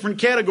those different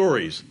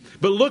categories.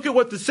 But look at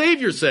what the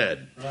Savior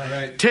said.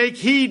 Right. Take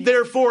heed,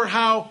 therefore,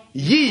 how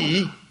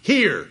ye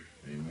hear.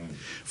 Amen.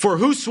 For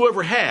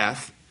whosoever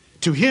hath,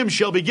 to him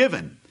shall be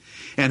given.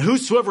 And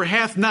whosoever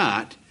hath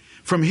not,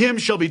 from him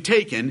shall be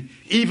taken,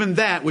 even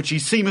that which he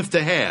seemeth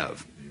to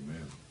have.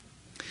 Amen.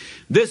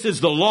 This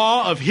is the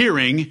law of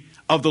hearing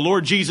of the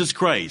Lord Jesus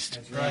Christ.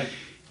 That's right.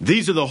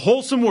 These are the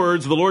wholesome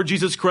words of the Lord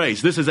Jesus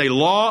Christ. This is a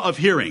law of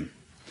hearing.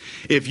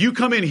 If you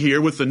come in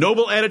here with the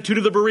noble attitude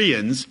of the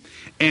Bereans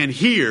and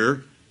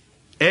hear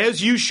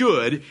as you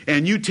should,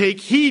 and you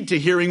take heed to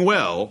hearing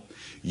well,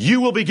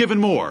 you will be given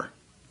more.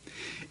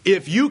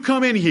 If you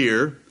come in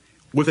here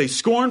with a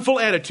scornful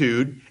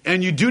attitude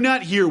and you do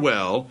not hear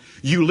well,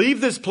 you leave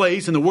this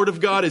place and the Word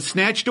of God is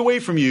snatched away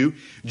from you,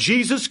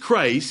 Jesus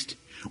Christ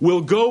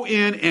will go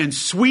in and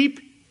sweep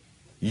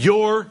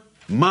your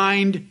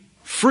mind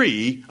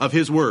free of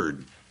His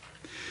Word.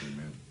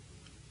 Amen.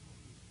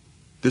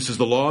 This is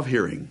the law of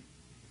hearing.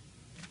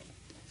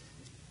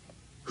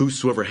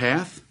 Whosoever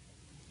hath,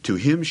 to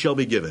him shall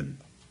be given.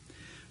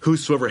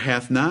 Whosoever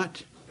hath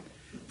not,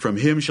 from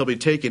him shall be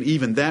taken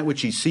even that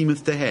which he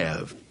seemeth to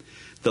have.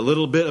 The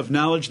little bit of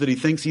knowledge that he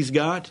thinks he's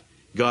got,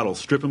 God will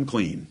strip him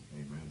clean.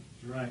 Amen.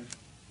 Right.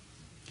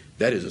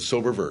 That is a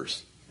sober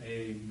verse.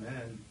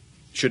 Amen.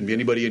 Shouldn't be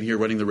anybody in here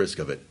running the risk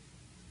of it.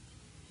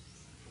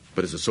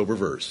 But it's a sober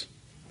verse.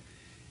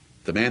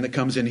 The man that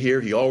comes in here,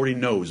 he already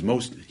knows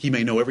he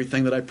may know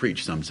everything that I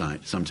preach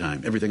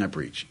sometime, everything I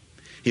preach.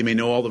 He may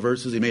know all the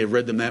verses, he may have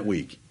read them that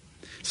week.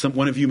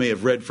 One of you may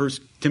have read 1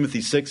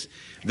 Timothy 6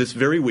 this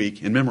very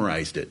week and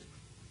memorized it.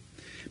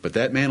 But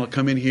that man will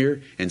come in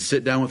here and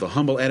sit down with a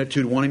humble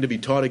attitude wanting to be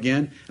taught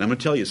again. And I'm going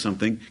to tell you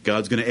something.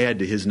 God's going to add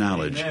to his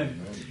knowledge.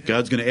 Amen.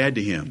 God's going to add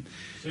to him.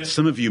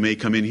 Some of you may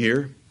come in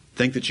here,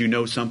 think that you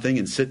know something,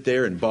 and sit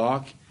there and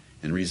balk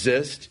and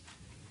resist,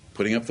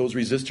 putting up those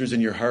resistors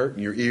in your heart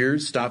and your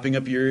ears, stopping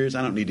up your ears.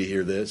 I don't need to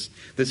hear this.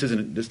 This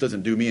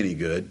doesn't do me any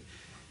good.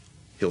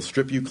 He'll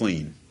strip you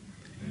clean.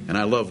 And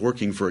I love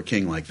working for a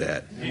king like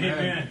that.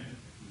 Amen.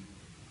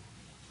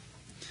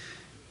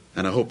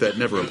 And I hope that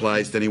never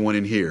applies to anyone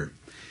in here.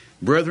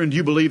 Brethren, do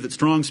you believe that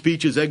strong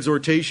speeches,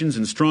 exhortations,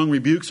 and strong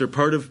rebukes are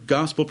part of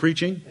gospel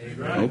preaching?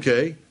 Amen.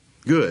 Okay,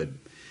 good.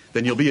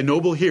 Then you'll be a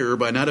noble hearer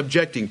by not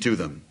objecting to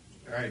them.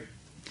 All right.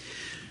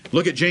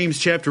 Look at James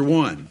chapter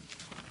 1.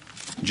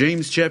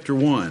 James chapter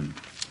 1.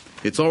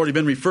 It's already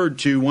been referred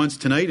to once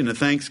tonight in a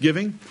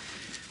Thanksgiving,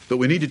 but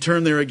we need to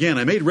turn there again.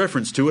 I made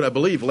reference to it, I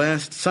believe,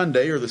 last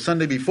Sunday or the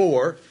Sunday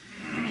before,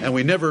 and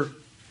we never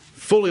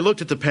fully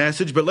looked at the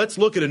passage, but let's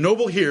look at a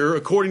noble hearer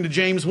according to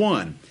James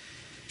 1.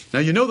 Now,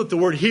 you know that the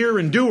word hear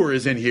and doer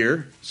is in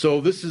here, so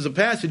this is a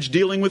passage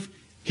dealing with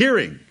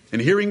hearing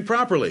and hearing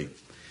properly.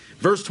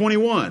 Verse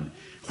 21,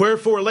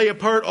 wherefore lay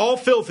apart all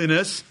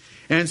filthiness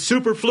and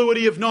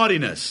superfluity of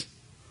naughtiness.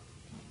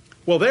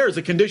 Well, there's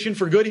a condition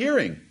for good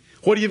hearing.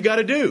 What do you got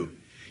to do?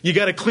 You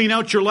got to clean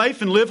out your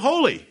life and live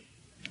holy.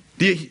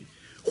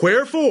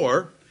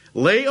 Wherefore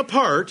lay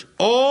apart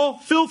all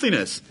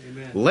filthiness.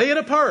 Amen. Lay it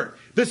apart.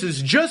 This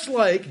is just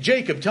like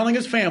Jacob telling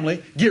his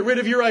family, get rid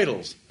of your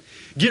idols.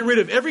 Get rid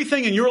of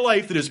everything in your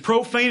life that is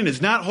profane and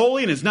is not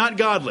holy and is not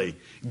godly.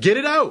 Get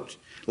it out.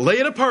 Lay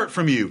it apart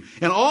from you.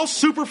 And all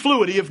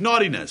superfluity of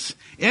naughtiness,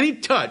 any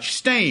touch,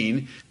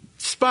 stain,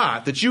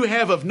 spot that you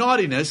have of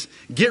naughtiness,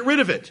 get rid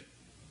of it.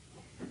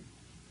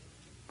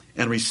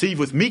 And receive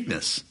with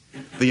meekness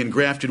the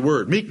engrafted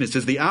word. Meekness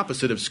is the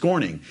opposite of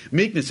scorning.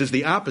 Meekness is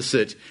the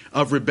opposite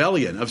of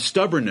rebellion, of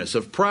stubbornness,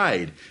 of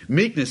pride.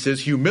 Meekness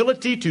is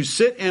humility to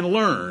sit and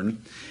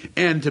learn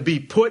and to be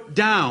put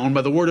down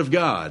by the word of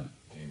God.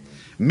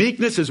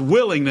 Meekness is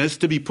willingness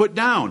to be put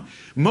down.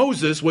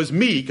 Moses was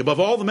meek above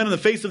all the men on the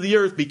face of the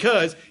earth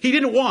because he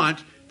didn't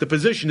want the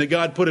position that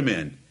God put him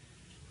in.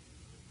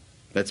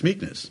 That's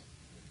meekness.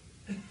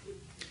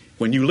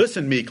 When you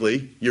listen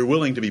meekly, you're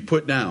willing to be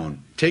put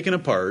down, taken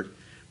apart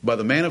by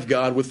the man of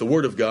God with the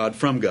word of God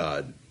from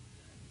God,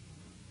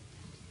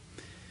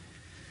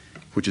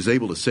 which is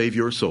able to save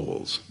your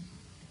souls.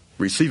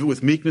 Receive it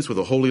with meekness with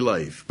a holy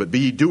life, but be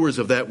ye doers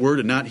of that word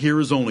and not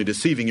hearers only,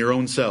 deceiving your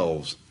own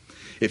selves.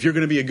 If you're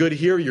going to be a good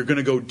hearer, you're going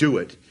to go do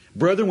it.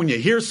 Brethren, when you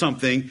hear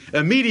something,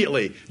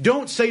 immediately,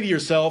 don't say to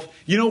yourself,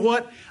 you know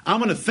what, I'm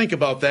going to think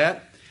about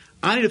that.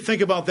 I need to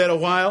think about that a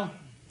while.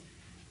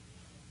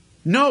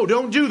 No,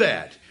 don't do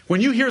that.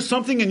 When you hear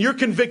something and you're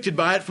convicted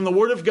by it from the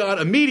Word of God,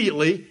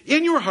 immediately,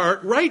 in your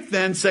heart, right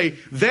then, say,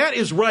 that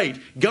is right.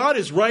 God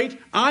is right.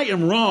 I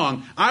am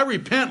wrong. I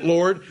repent,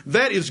 Lord.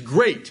 That is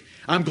great.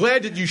 I'm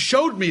glad that you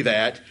showed me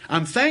that.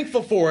 I'm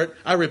thankful for it.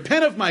 I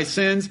repent of my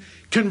sins.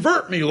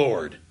 Convert me,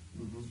 Lord.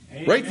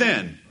 Amen. Right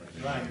then.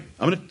 Right.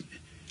 I'm going to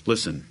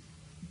listen.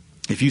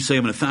 If you say, I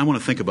want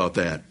to think about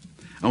that.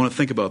 I want to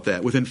think about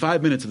that. Within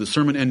 5 minutes of the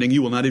sermon ending,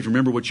 you will not even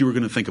remember what you were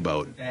going to think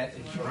about. That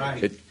is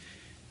right.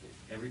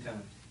 Every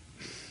time.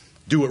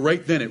 Do it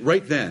right then.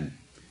 Right then.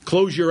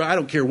 Close your eye. I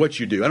don't care what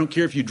you do. I don't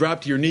care if you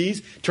drop to your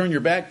knees, turn your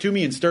back to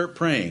me, and start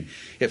praying.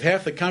 If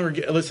half the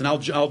congregation, listen, I'll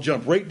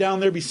jump right down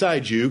there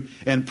beside you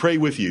and pray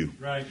with you.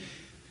 Right.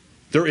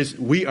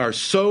 We are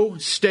so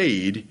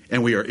staid,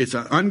 and it's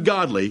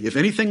ungodly. If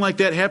anything like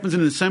that happens in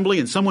an assembly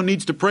and someone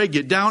needs to pray,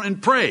 get down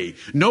and pray.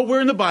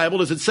 Nowhere in the Bible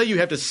does it say you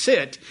have to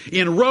sit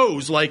in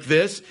rows like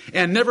this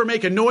and never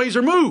make a noise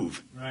or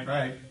move. Right.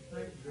 Right.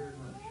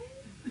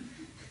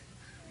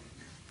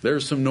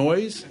 There's some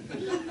noise,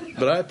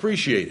 but I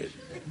appreciate it.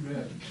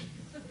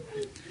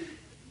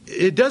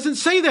 It doesn't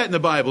say that in the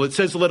Bible. It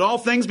says, let all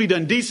things be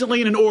done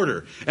decently and in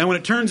order. And when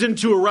it turns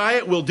into a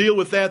riot, we'll deal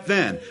with that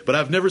then. But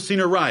I've never seen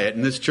a riot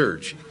in this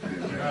church.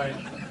 Right.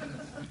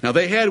 Now,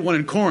 they had one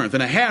in Corinth,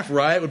 and a half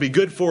riot would be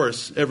good for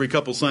us every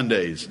couple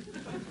Sundays.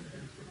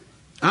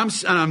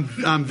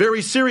 I'm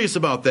very serious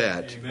about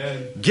that.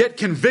 Amen. Get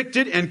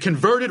convicted and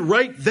converted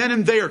right then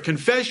and there.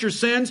 Confess your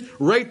sins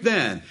right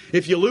then.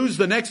 If you lose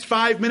the next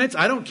 5 minutes,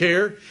 I don't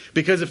care.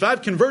 Because if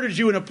I've converted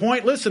you in a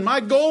point, listen,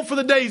 my goal for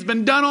the day has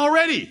been done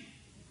already.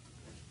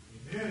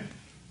 Amen.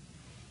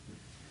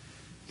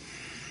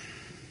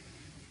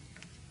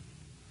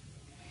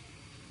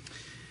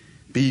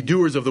 Be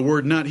doers of the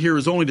word, not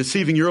hearers only,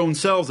 deceiving your own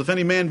selves. If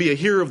any man be a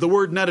hearer of the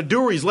word, not a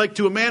doer, he's like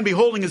to a man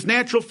beholding his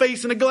natural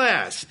face in a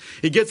glass.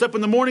 He gets up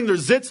in the morning,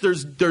 there's zits,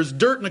 there's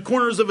dirt in the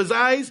corners of his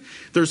eyes,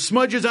 there's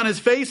smudges on his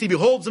face, he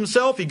beholds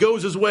himself, he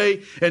goes his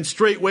way, and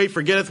straightway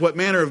forgetteth what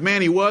manner of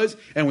man he was.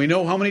 And we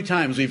know how many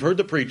times we've heard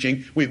the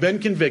preaching, we've been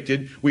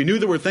convicted, we knew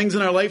there were things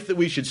in our life that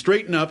we should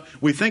straighten up,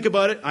 we think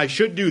about it, I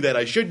should do that,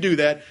 I should do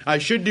that, I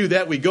should do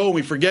that, we go and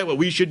we forget what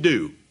we should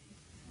do.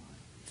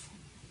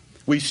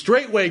 We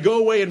straightway go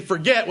away and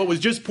forget what was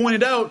just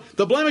pointed out,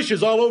 the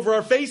blemishes all over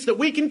our face that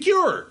we can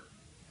cure.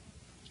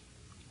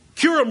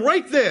 Cure them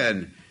right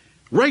then.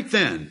 Right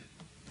then.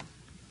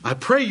 I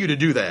pray you to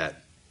do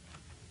that.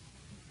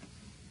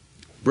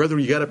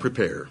 Brethren, you got to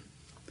prepare.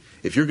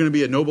 If you're going to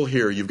be a noble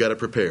hearer, you've got to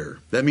prepare.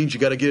 That means you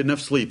got to get enough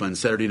sleep on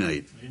Saturday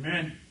night.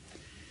 Amen.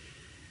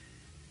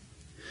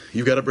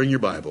 You've got to bring your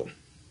Bible.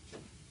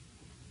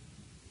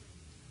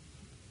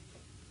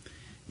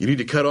 You need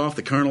to cut off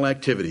the carnal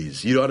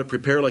activities. You ought to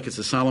prepare like it's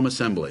a solemn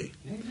assembly.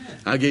 Amen.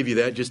 I gave you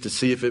that just to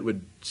see if it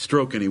would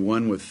stroke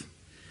anyone with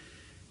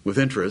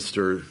interest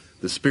or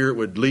the Spirit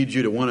would lead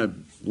you to want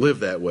to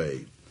live that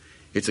way.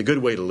 It's a good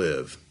way to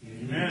live.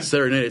 Amen.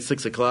 Saturday night at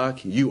 6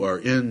 o'clock, you are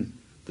in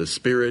the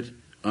Spirit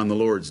on the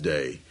Lord's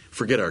Day.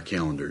 Forget our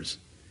calendars.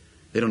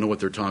 They don't know what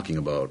they're talking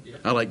about. Yeah.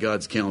 I like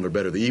God's calendar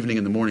better. The evening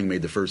and the morning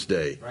made the first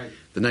day. Right.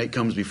 The night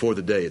comes before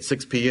the day. At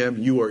 6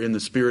 p.m., you are in the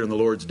Spirit on the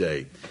Lord's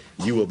Day.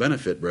 You will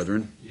benefit,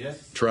 brethren.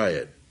 Yes. Try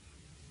it.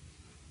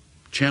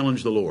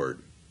 Challenge the Lord.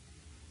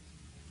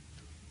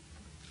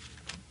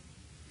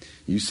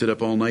 You sit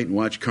up all night and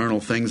watch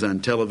carnal things on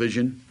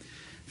television.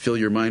 Fill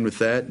your mind with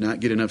that. Not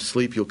get enough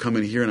sleep. You'll come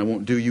in here and I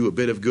won't do you a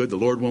bit of good. The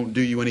Lord won't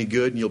do you any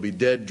good. And you'll be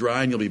dead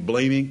dry and you'll be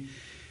blaming.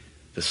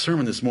 The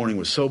sermon this morning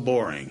was so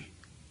boring.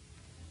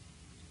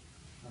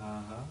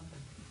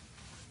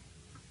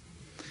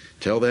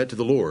 Tell that to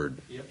the Lord.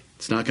 Yep.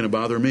 It's not going to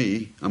bother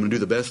me. I'm going to do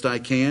the best I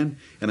can,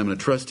 and I'm going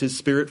to trust His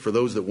Spirit for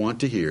those that want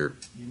to hear.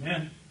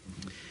 Amen.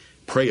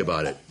 Pray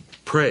about it.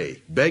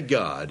 Pray. Beg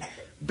God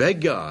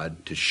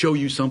to show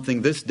you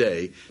something this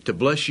day, to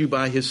bless you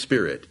by His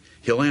Spirit.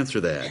 He'll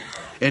answer that.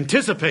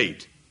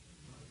 Anticipate.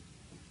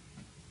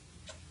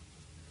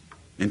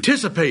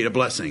 Anticipate a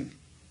blessing.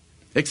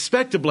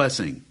 Expect a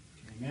blessing.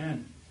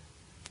 Amen.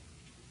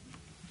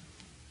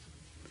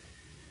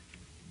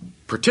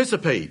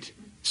 Participate.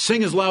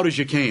 Sing as loud as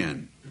you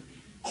can.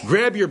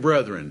 Grab your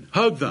brethren.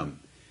 Hug them.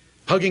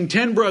 Hugging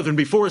 10 brethren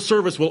before a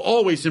service will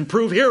always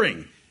improve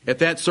hearing at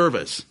that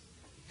service.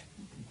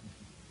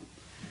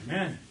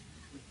 Amen.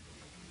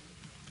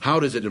 How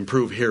does it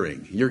improve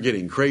hearing? You're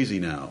getting crazy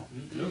now.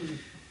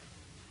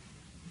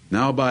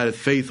 Now abideth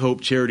faith,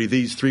 hope, charity,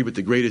 these three, but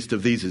the greatest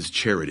of these is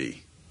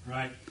charity.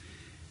 Right.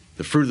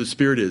 The fruit of the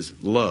Spirit is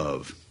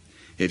love.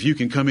 If you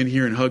can come in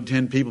here and hug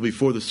 10 people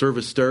before the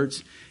service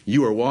starts,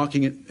 you are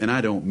walking it, and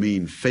I don't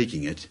mean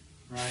faking it,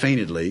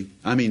 feigntedly.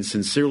 I mean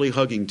sincerely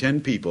hugging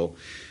 10 people.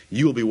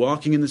 You will be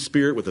walking in the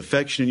Spirit with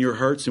affection in your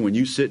hearts, and when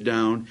you sit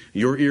down,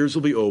 your ears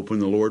will be open.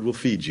 The Lord will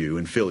feed you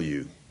and fill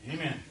you.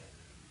 Amen.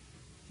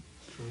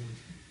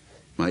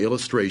 My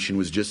illustration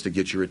was just to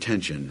get your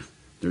attention.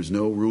 There's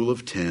no rule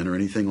of 10 or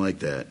anything like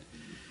that.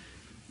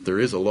 There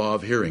is a law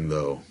of hearing,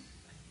 though.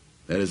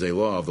 That is a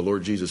law of the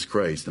Lord Jesus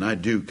Christ. And I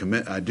do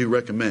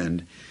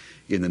recommend,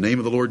 in the name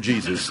of the Lord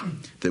Jesus,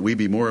 that we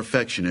be more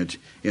affectionate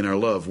in our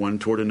love one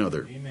toward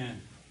another.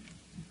 Amen.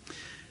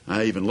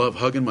 I even love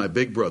hugging my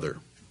big brother.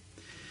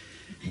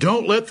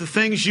 Don't let the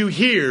things you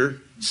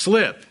hear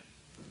slip.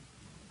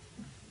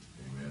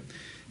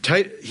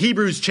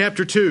 Hebrews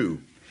chapter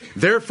 2.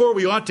 Therefore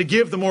we ought to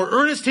give the more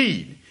earnest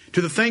heed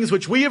to the things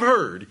which we have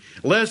heard,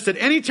 lest at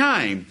any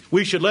time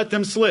we should let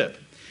them slip.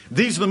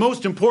 These are the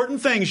most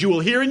important things you will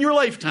hear in your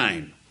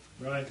lifetime.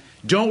 Right.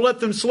 Don't let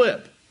them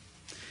slip.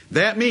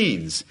 That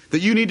means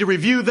that you need to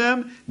review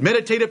them,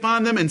 meditate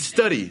upon them, and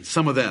study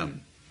some of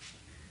them.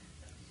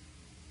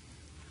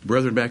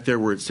 Brethren, back there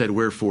where it said,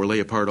 wherefore lay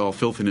apart all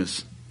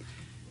filthiness,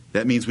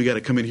 that means we got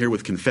to come in here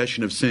with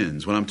confession of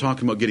sins. When I'm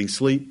talking about getting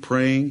sleep,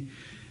 praying,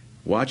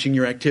 watching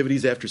your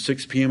activities after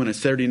 6 p.m. on a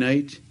Saturday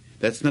night,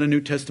 that's not a New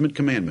Testament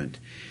commandment.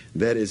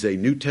 That is a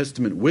New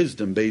Testament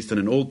wisdom based on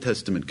an Old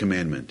Testament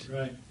commandment.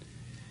 Right.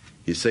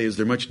 You say, is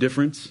there much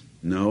difference?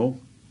 No.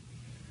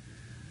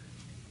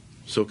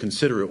 So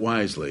consider it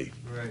wisely.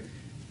 Right.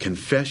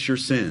 Confess your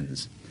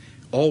sins.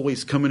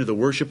 Always come into the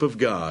worship of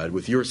God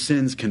with your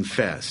sins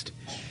confessed.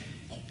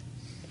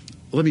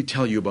 Let me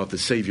tell you about the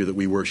Savior that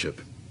we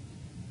worship.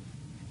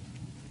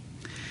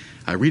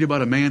 I read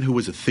about a man who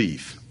was a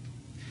thief,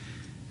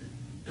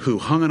 who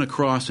hung on a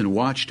cross and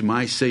watched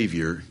my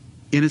Savior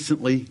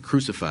innocently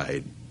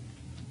crucified,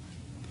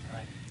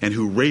 and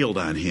who railed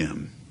on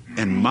him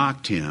and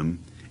mocked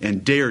him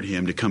and dared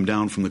him to come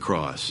down from the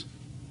cross.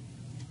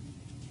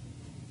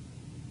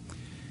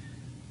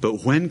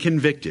 But when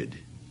convicted,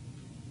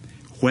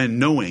 when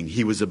knowing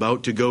he was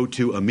about to go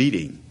to a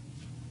meeting,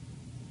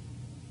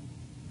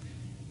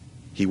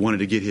 he wanted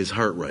to get his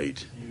heart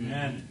right.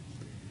 Amen.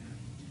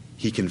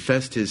 He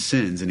confessed his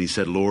sins and he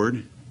said,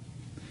 Lord,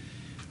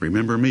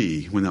 remember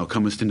me when thou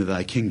comest into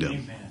thy kingdom.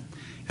 Amen.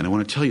 And I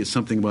want to tell you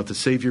something about the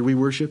Savior we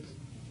worship.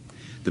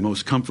 The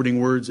most comforting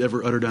words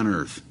ever uttered on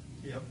earth.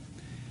 Yep.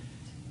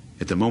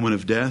 At the moment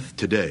of death,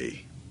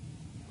 today,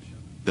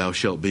 thou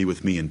shalt be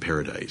with me in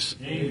paradise.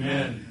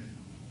 Amen.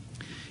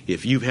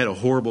 If you've had a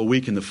horrible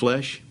week in the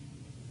flesh,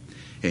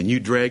 and you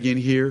drag in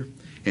here,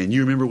 and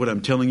you remember what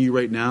I'm telling you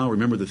right now,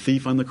 remember the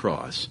thief on the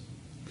cross.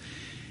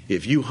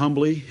 If you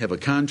humbly have a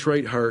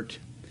contrite heart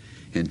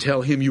and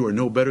tell him you are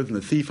no better than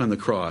the thief on the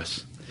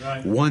cross,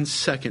 Right. 1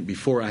 second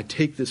before I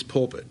take this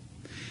pulpit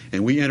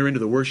and we enter into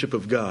the worship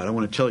of God, I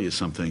want to tell you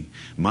something.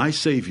 My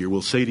Savior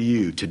will say to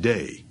you,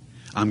 today,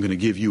 I'm going to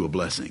give you a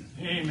blessing.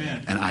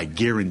 Amen. And I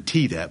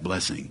guarantee that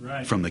blessing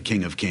Right. from the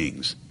King of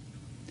Kings.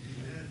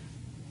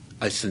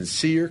 A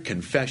sincere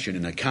confession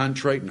and a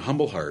contrite and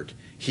humble heart,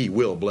 He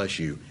will bless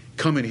you.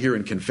 Come in here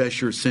and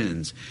confess your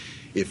sins.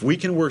 If we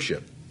can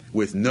worship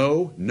with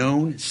no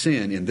known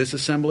sin in this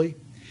assembly,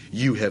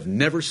 you have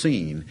never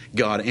seen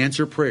God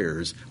answer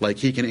prayers like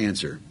He can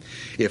answer.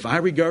 If I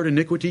regard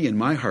iniquity in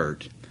my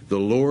heart, the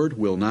Lord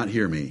will not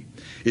hear me.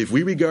 If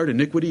we regard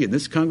iniquity in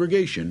this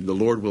congregation, the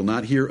Lord will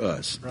not hear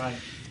us. Right.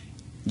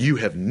 You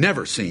have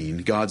never seen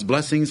God's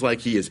blessings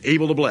like He is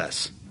able to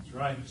bless. That's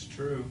right. It's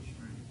true.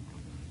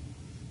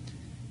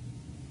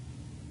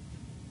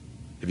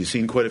 Have you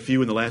seen quite a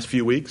few in the last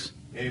few weeks?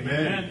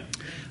 Amen.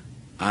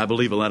 I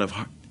believe a lot of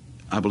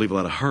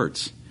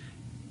hearts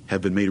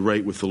have been made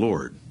right with the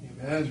Lord.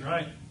 That's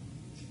right.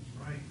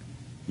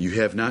 You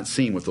have not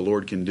seen what the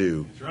Lord can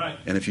do. That's right.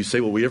 And if you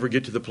say, will we ever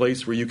get to the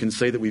place where you can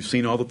say that we've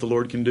seen all that the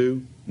Lord can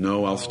do?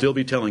 No, I'll still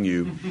be telling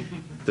you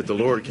that the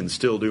Lord can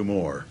still do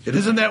more. And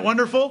isn't that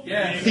wonderful?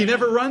 Yes. He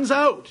never runs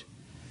out.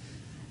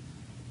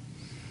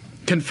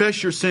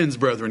 Confess your sins,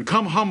 brethren.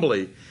 Come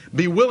humbly.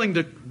 Be willing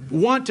to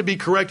want to be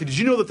corrected. Did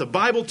you know that the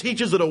Bible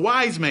teaches that a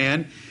wise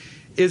man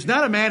is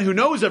not a man who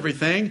knows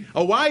everything?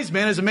 A wise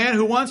man is a man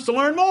who wants to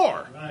learn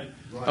more. Right.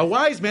 A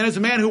wise man is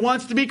a man who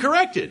wants to be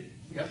corrected.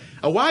 Yep.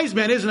 A wise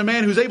man isn't a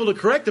man who's able to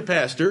correct the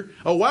pastor.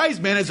 A wise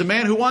man is a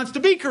man who wants to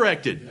be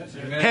corrected. Yes,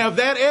 have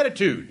that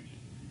attitude.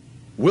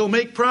 We'll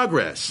make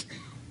progress.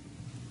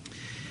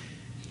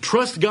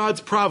 Trust God's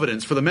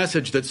providence for the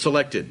message that's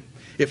selected.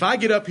 If I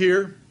get up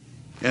here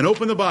and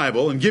open the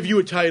Bible and give you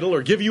a title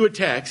or give you a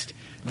text,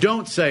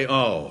 don't say,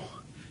 oh,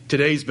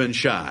 today's been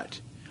shot.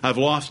 I've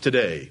lost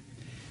today.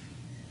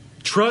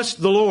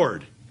 Trust the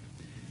Lord.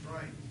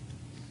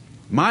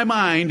 My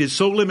mind is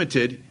so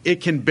limited,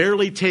 it can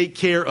barely take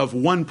care of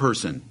one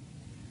person.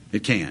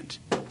 It can't.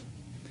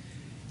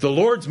 The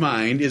Lord's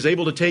mind is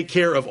able to take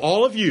care of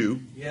all of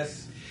you.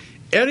 Yes.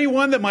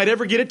 Anyone that might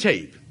ever get a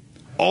tape,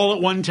 all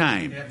at one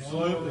time.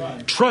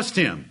 Absolutely. Trust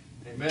Him.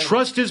 Amen.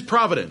 Trust His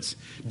providence.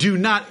 Do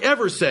not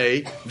ever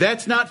say,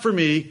 that's not for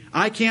me.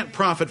 I can't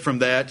profit from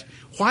that.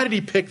 Why did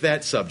He pick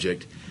that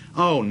subject?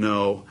 Oh,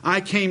 no.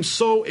 I came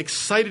so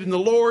excited in the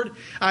Lord.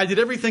 I did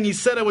everything He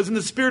said. I was in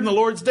the Spirit in the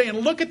Lord's day. And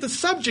look at the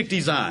subject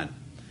He's on.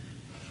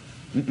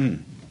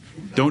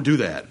 Don't do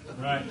that.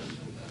 Right.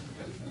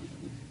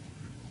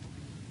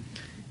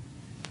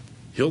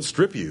 He'll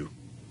strip you.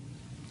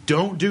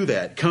 Don't do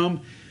that.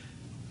 Come,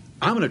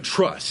 I'm going to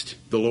trust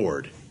the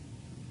Lord.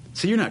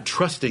 See, you're not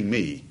trusting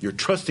me. You're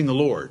trusting the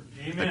Lord.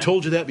 Amen. I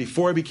told you that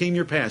before I became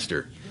your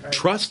pastor. Right.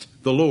 Trust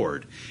the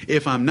Lord.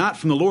 If I'm not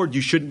from the Lord, you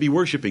shouldn't be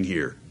worshiping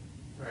here.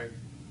 Right.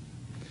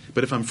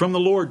 But if I'm from the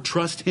Lord,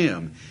 trust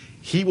Him.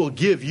 He will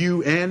give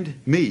you and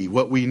me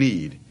what we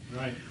need.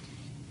 Right.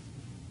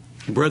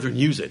 Brethren,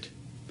 use it.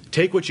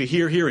 Take what you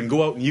hear here and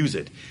go out and use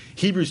it.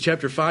 Hebrews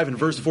chapter 5 and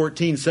verse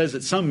 14 says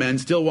that some men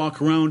still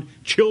walk around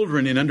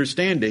children in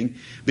understanding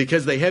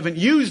because they haven't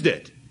used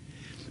it.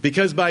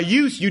 Because by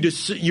use,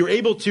 you're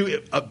able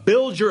to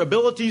build your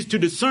abilities to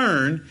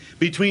discern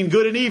between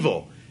good and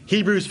evil.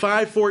 Hebrews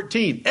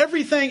 5:14.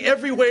 Everything,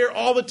 everywhere,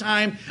 all the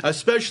time,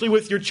 especially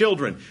with your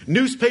children.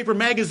 Newspaper,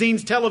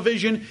 magazines,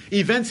 television,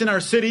 events in our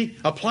city.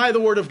 Apply the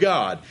Word of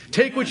God.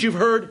 Take what you've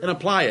heard and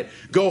apply it.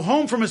 Go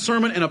home from a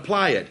sermon and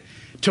apply it.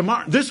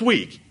 This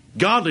week,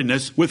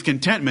 godliness with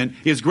contentment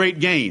is great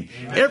gain.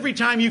 Amen. Every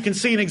time you can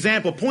see an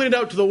example, point it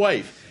out to the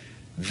wife.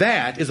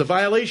 That is a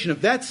violation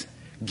of...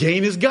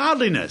 Gain is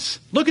godliness.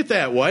 Look at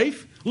that,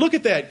 wife. Look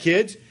at that,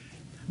 kids.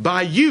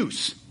 By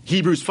use...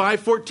 Hebrews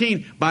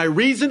 5:14, by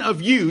reason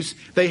of use,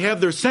 they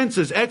have their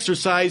senses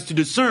exercised to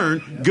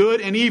discern good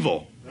and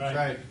evil.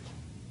 Right.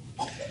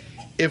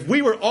 If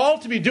we were all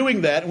to be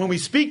doing that when we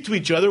speak to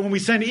each other, when we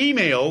send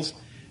emails,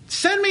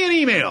 send me an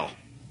email.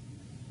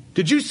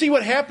 Did you see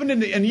what happened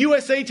in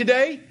USA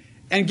Today?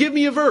 And give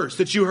me a verse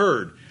that you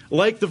heard,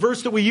 like the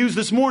verse that we used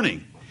this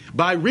morning.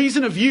 By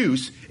reason of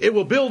use, it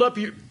will build up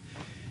your...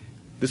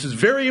 This is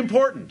very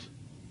important.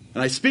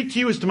 And I speak to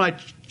you as to my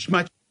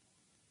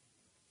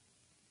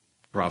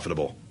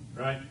profitable.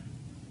 Right.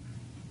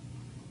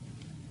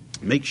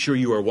 Make sure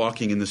you are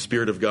walking in the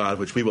Spirit of God,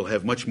 which we will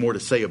have much more to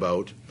say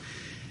about.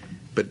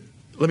 But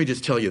let me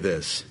just tell you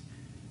this.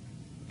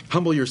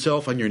 Humble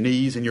yourself on your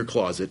knees in your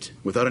closet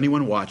without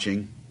anyone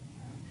watching.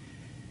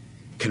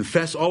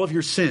 Confess all of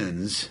your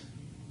sins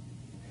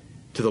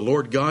to the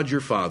Lord God your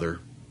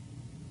Father.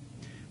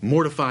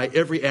 Mortify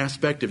every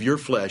aspect of your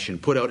flesh and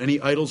put out any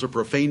idols or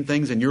profane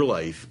things in your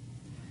life.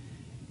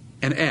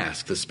 And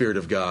ask the Spirit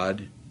of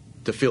God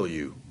to fill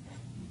you.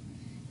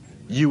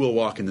 You will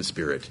walk in the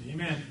Spirit.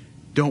 Amen.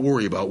 Don't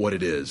worry about what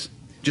it is.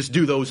 Just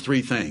do those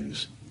three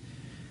things.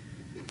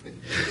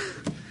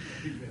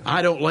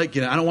 I don't want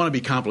to be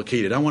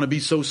complicated. I want to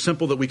be so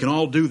simple that we can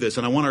all do this,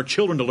 and I want our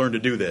children to learn to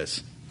do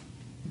this.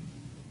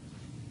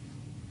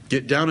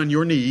 Get down on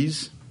your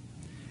knees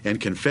and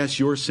confess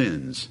your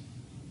sins.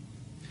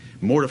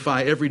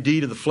 Mortify every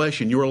deed of the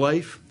flesh in your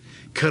life.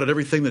 Cut out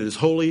everything that is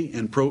holy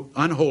and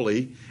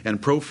unholy and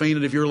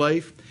profane of your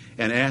life,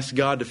 and ask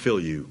God to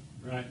fill you.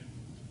 Right.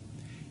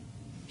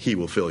 He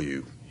will fill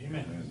you.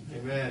 Amen.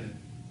 Amen.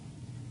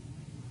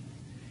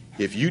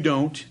 If you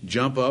don't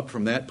jump up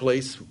from that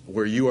place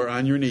where you are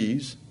on your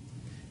knees,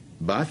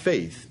 by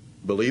faith,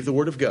 believe the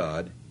Word of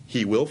God,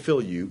 He will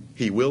fill you,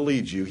 He will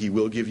lead you, He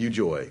will give you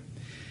joy.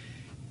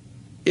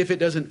 If it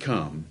doesn't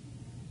come,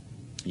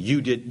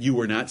 you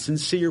were not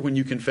sincere when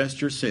you confessed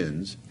your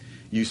sins,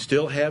 you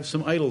still have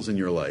some idols in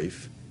your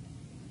life,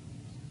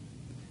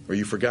 or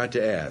you forgot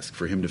to ask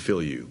for Him to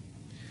fill you.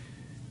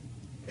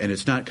 And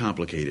it's not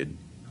complicated.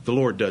 The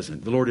Lord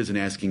doesn't. The Lord isn't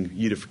asking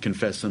you to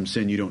confess some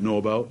sin you don't know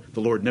about.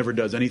 The Lord never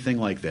does anything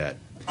like that.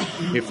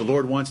 If the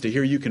Lord wants to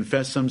hear you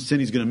confess some sin,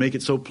 He's going to make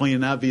it so plain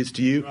and obvious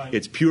to you. Right.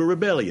 It's pure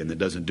rebellion that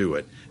doesn't do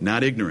it,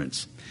 not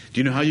ignorance. Do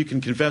you know how you can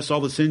confess all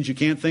the sins you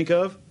can't think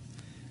of?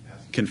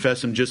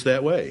 Confess them just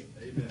that way.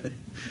 Amen.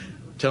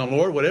 Tell Him,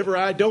 Lord, whatever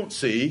I don't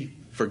see,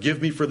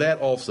 forgive me for that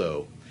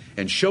also.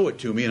 And show it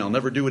to me, and I'll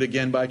never do it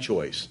again by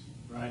choice.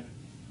 Right.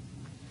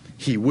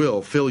 He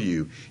will fill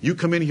you. You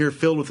come in here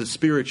filled with the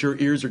Spirit, your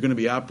ears are going to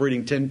be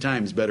operating 10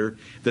 times better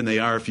than they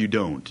are if you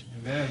don't.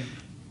 Amen.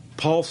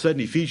 Paul said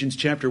in Ephesians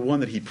chapter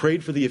 1 that he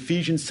prayed for the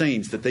Ephesian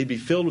saints that they be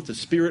filled with the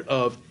spirit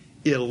of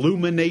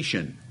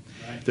illumination.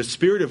 Right. The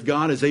Spirit of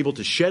God is able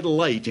to shed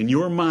light in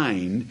your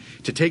mind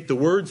to take the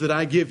words that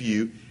I give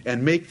you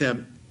and make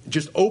them,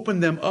 just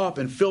open them up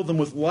and fill them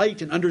with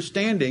light and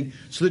understanding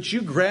so that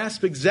you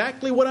grasp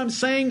exactly what I'm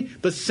saying,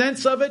 the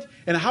sense of it,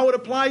 and how it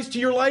applies to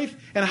your life,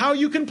 and how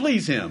you can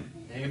please Him.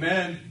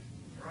 Amen.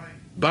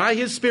 By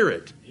His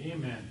Spirit.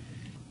 Amen.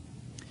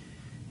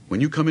 When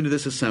you come into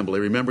this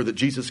assembly, remember that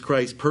Jesus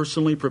Christ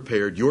personally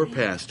prepared your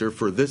pastor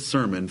for this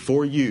sermon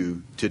for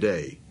you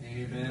today.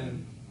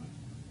 Amen.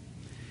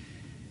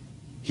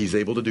 He's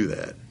able to do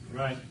that.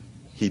 Right.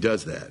 He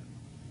does that.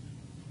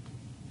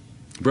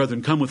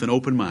 Brethren, come with an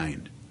open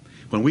mind.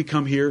 When we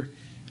come here,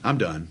 I'm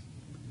done.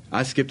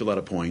 I skipped a lot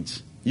of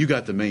points. You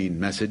got the main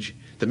message.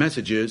 The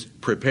message is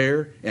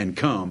prepare and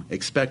come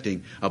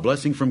expecting a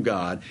blessing from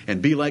God,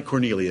 and be like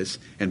Cornelius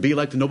and be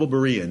like the noble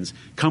Bereans.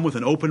 Come with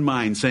an open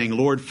mind saying,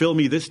 Lord, fill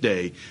me this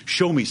day.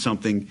 Show me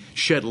something.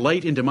 Shed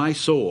light into my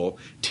soul.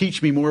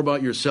 Teach me more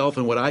about yourself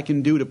and what I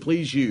can do to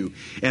please you.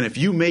 And if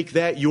you make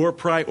that your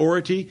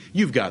priority,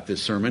 you've got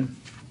this sermon.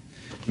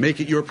 Make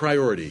it your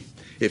priority.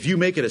 If you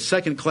make it a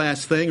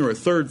second-class thing or a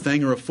third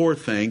thing or a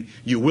fourth thing,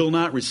 you will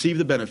not receive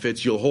the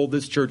benefits. You'll hold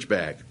this church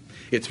back.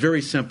 It's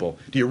very simple.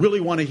 Do you really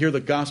want to hear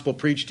the gospel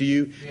preached to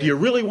you? Yeah. Do you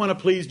really want to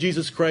please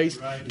Jesus Christ?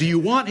 Right. Do you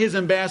want His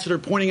ambassador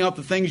pointing out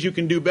the things you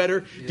can do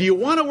better? Yeah. Do you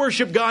want to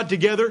worship God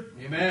together?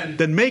 Amen.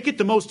 Then make it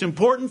the most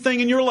important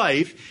thing in your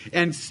life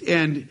and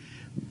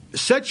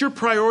set your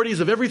priorities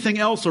of everything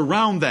else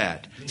around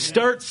that. Amen.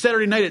 Start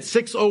Saturday night at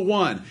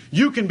 6:01.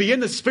 You can be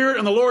in the Spirit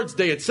on the Lord's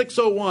Day at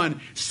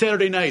 6:01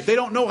 Saturday night. They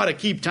don't know how to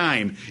keep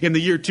time in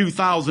the year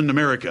 2000 in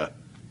America.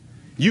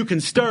 You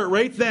can start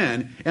right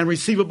then and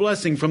receive a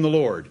blessing from the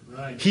Lord.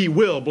 Right. He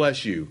will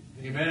bless you.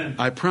 Amen.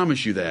 I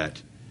promise you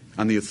that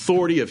on the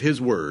authority of His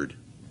Word.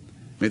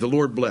 May the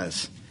Lord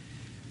bless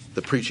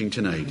the preaching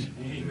tonight.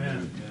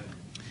 Amen.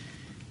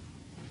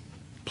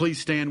 Please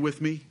stand with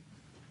me.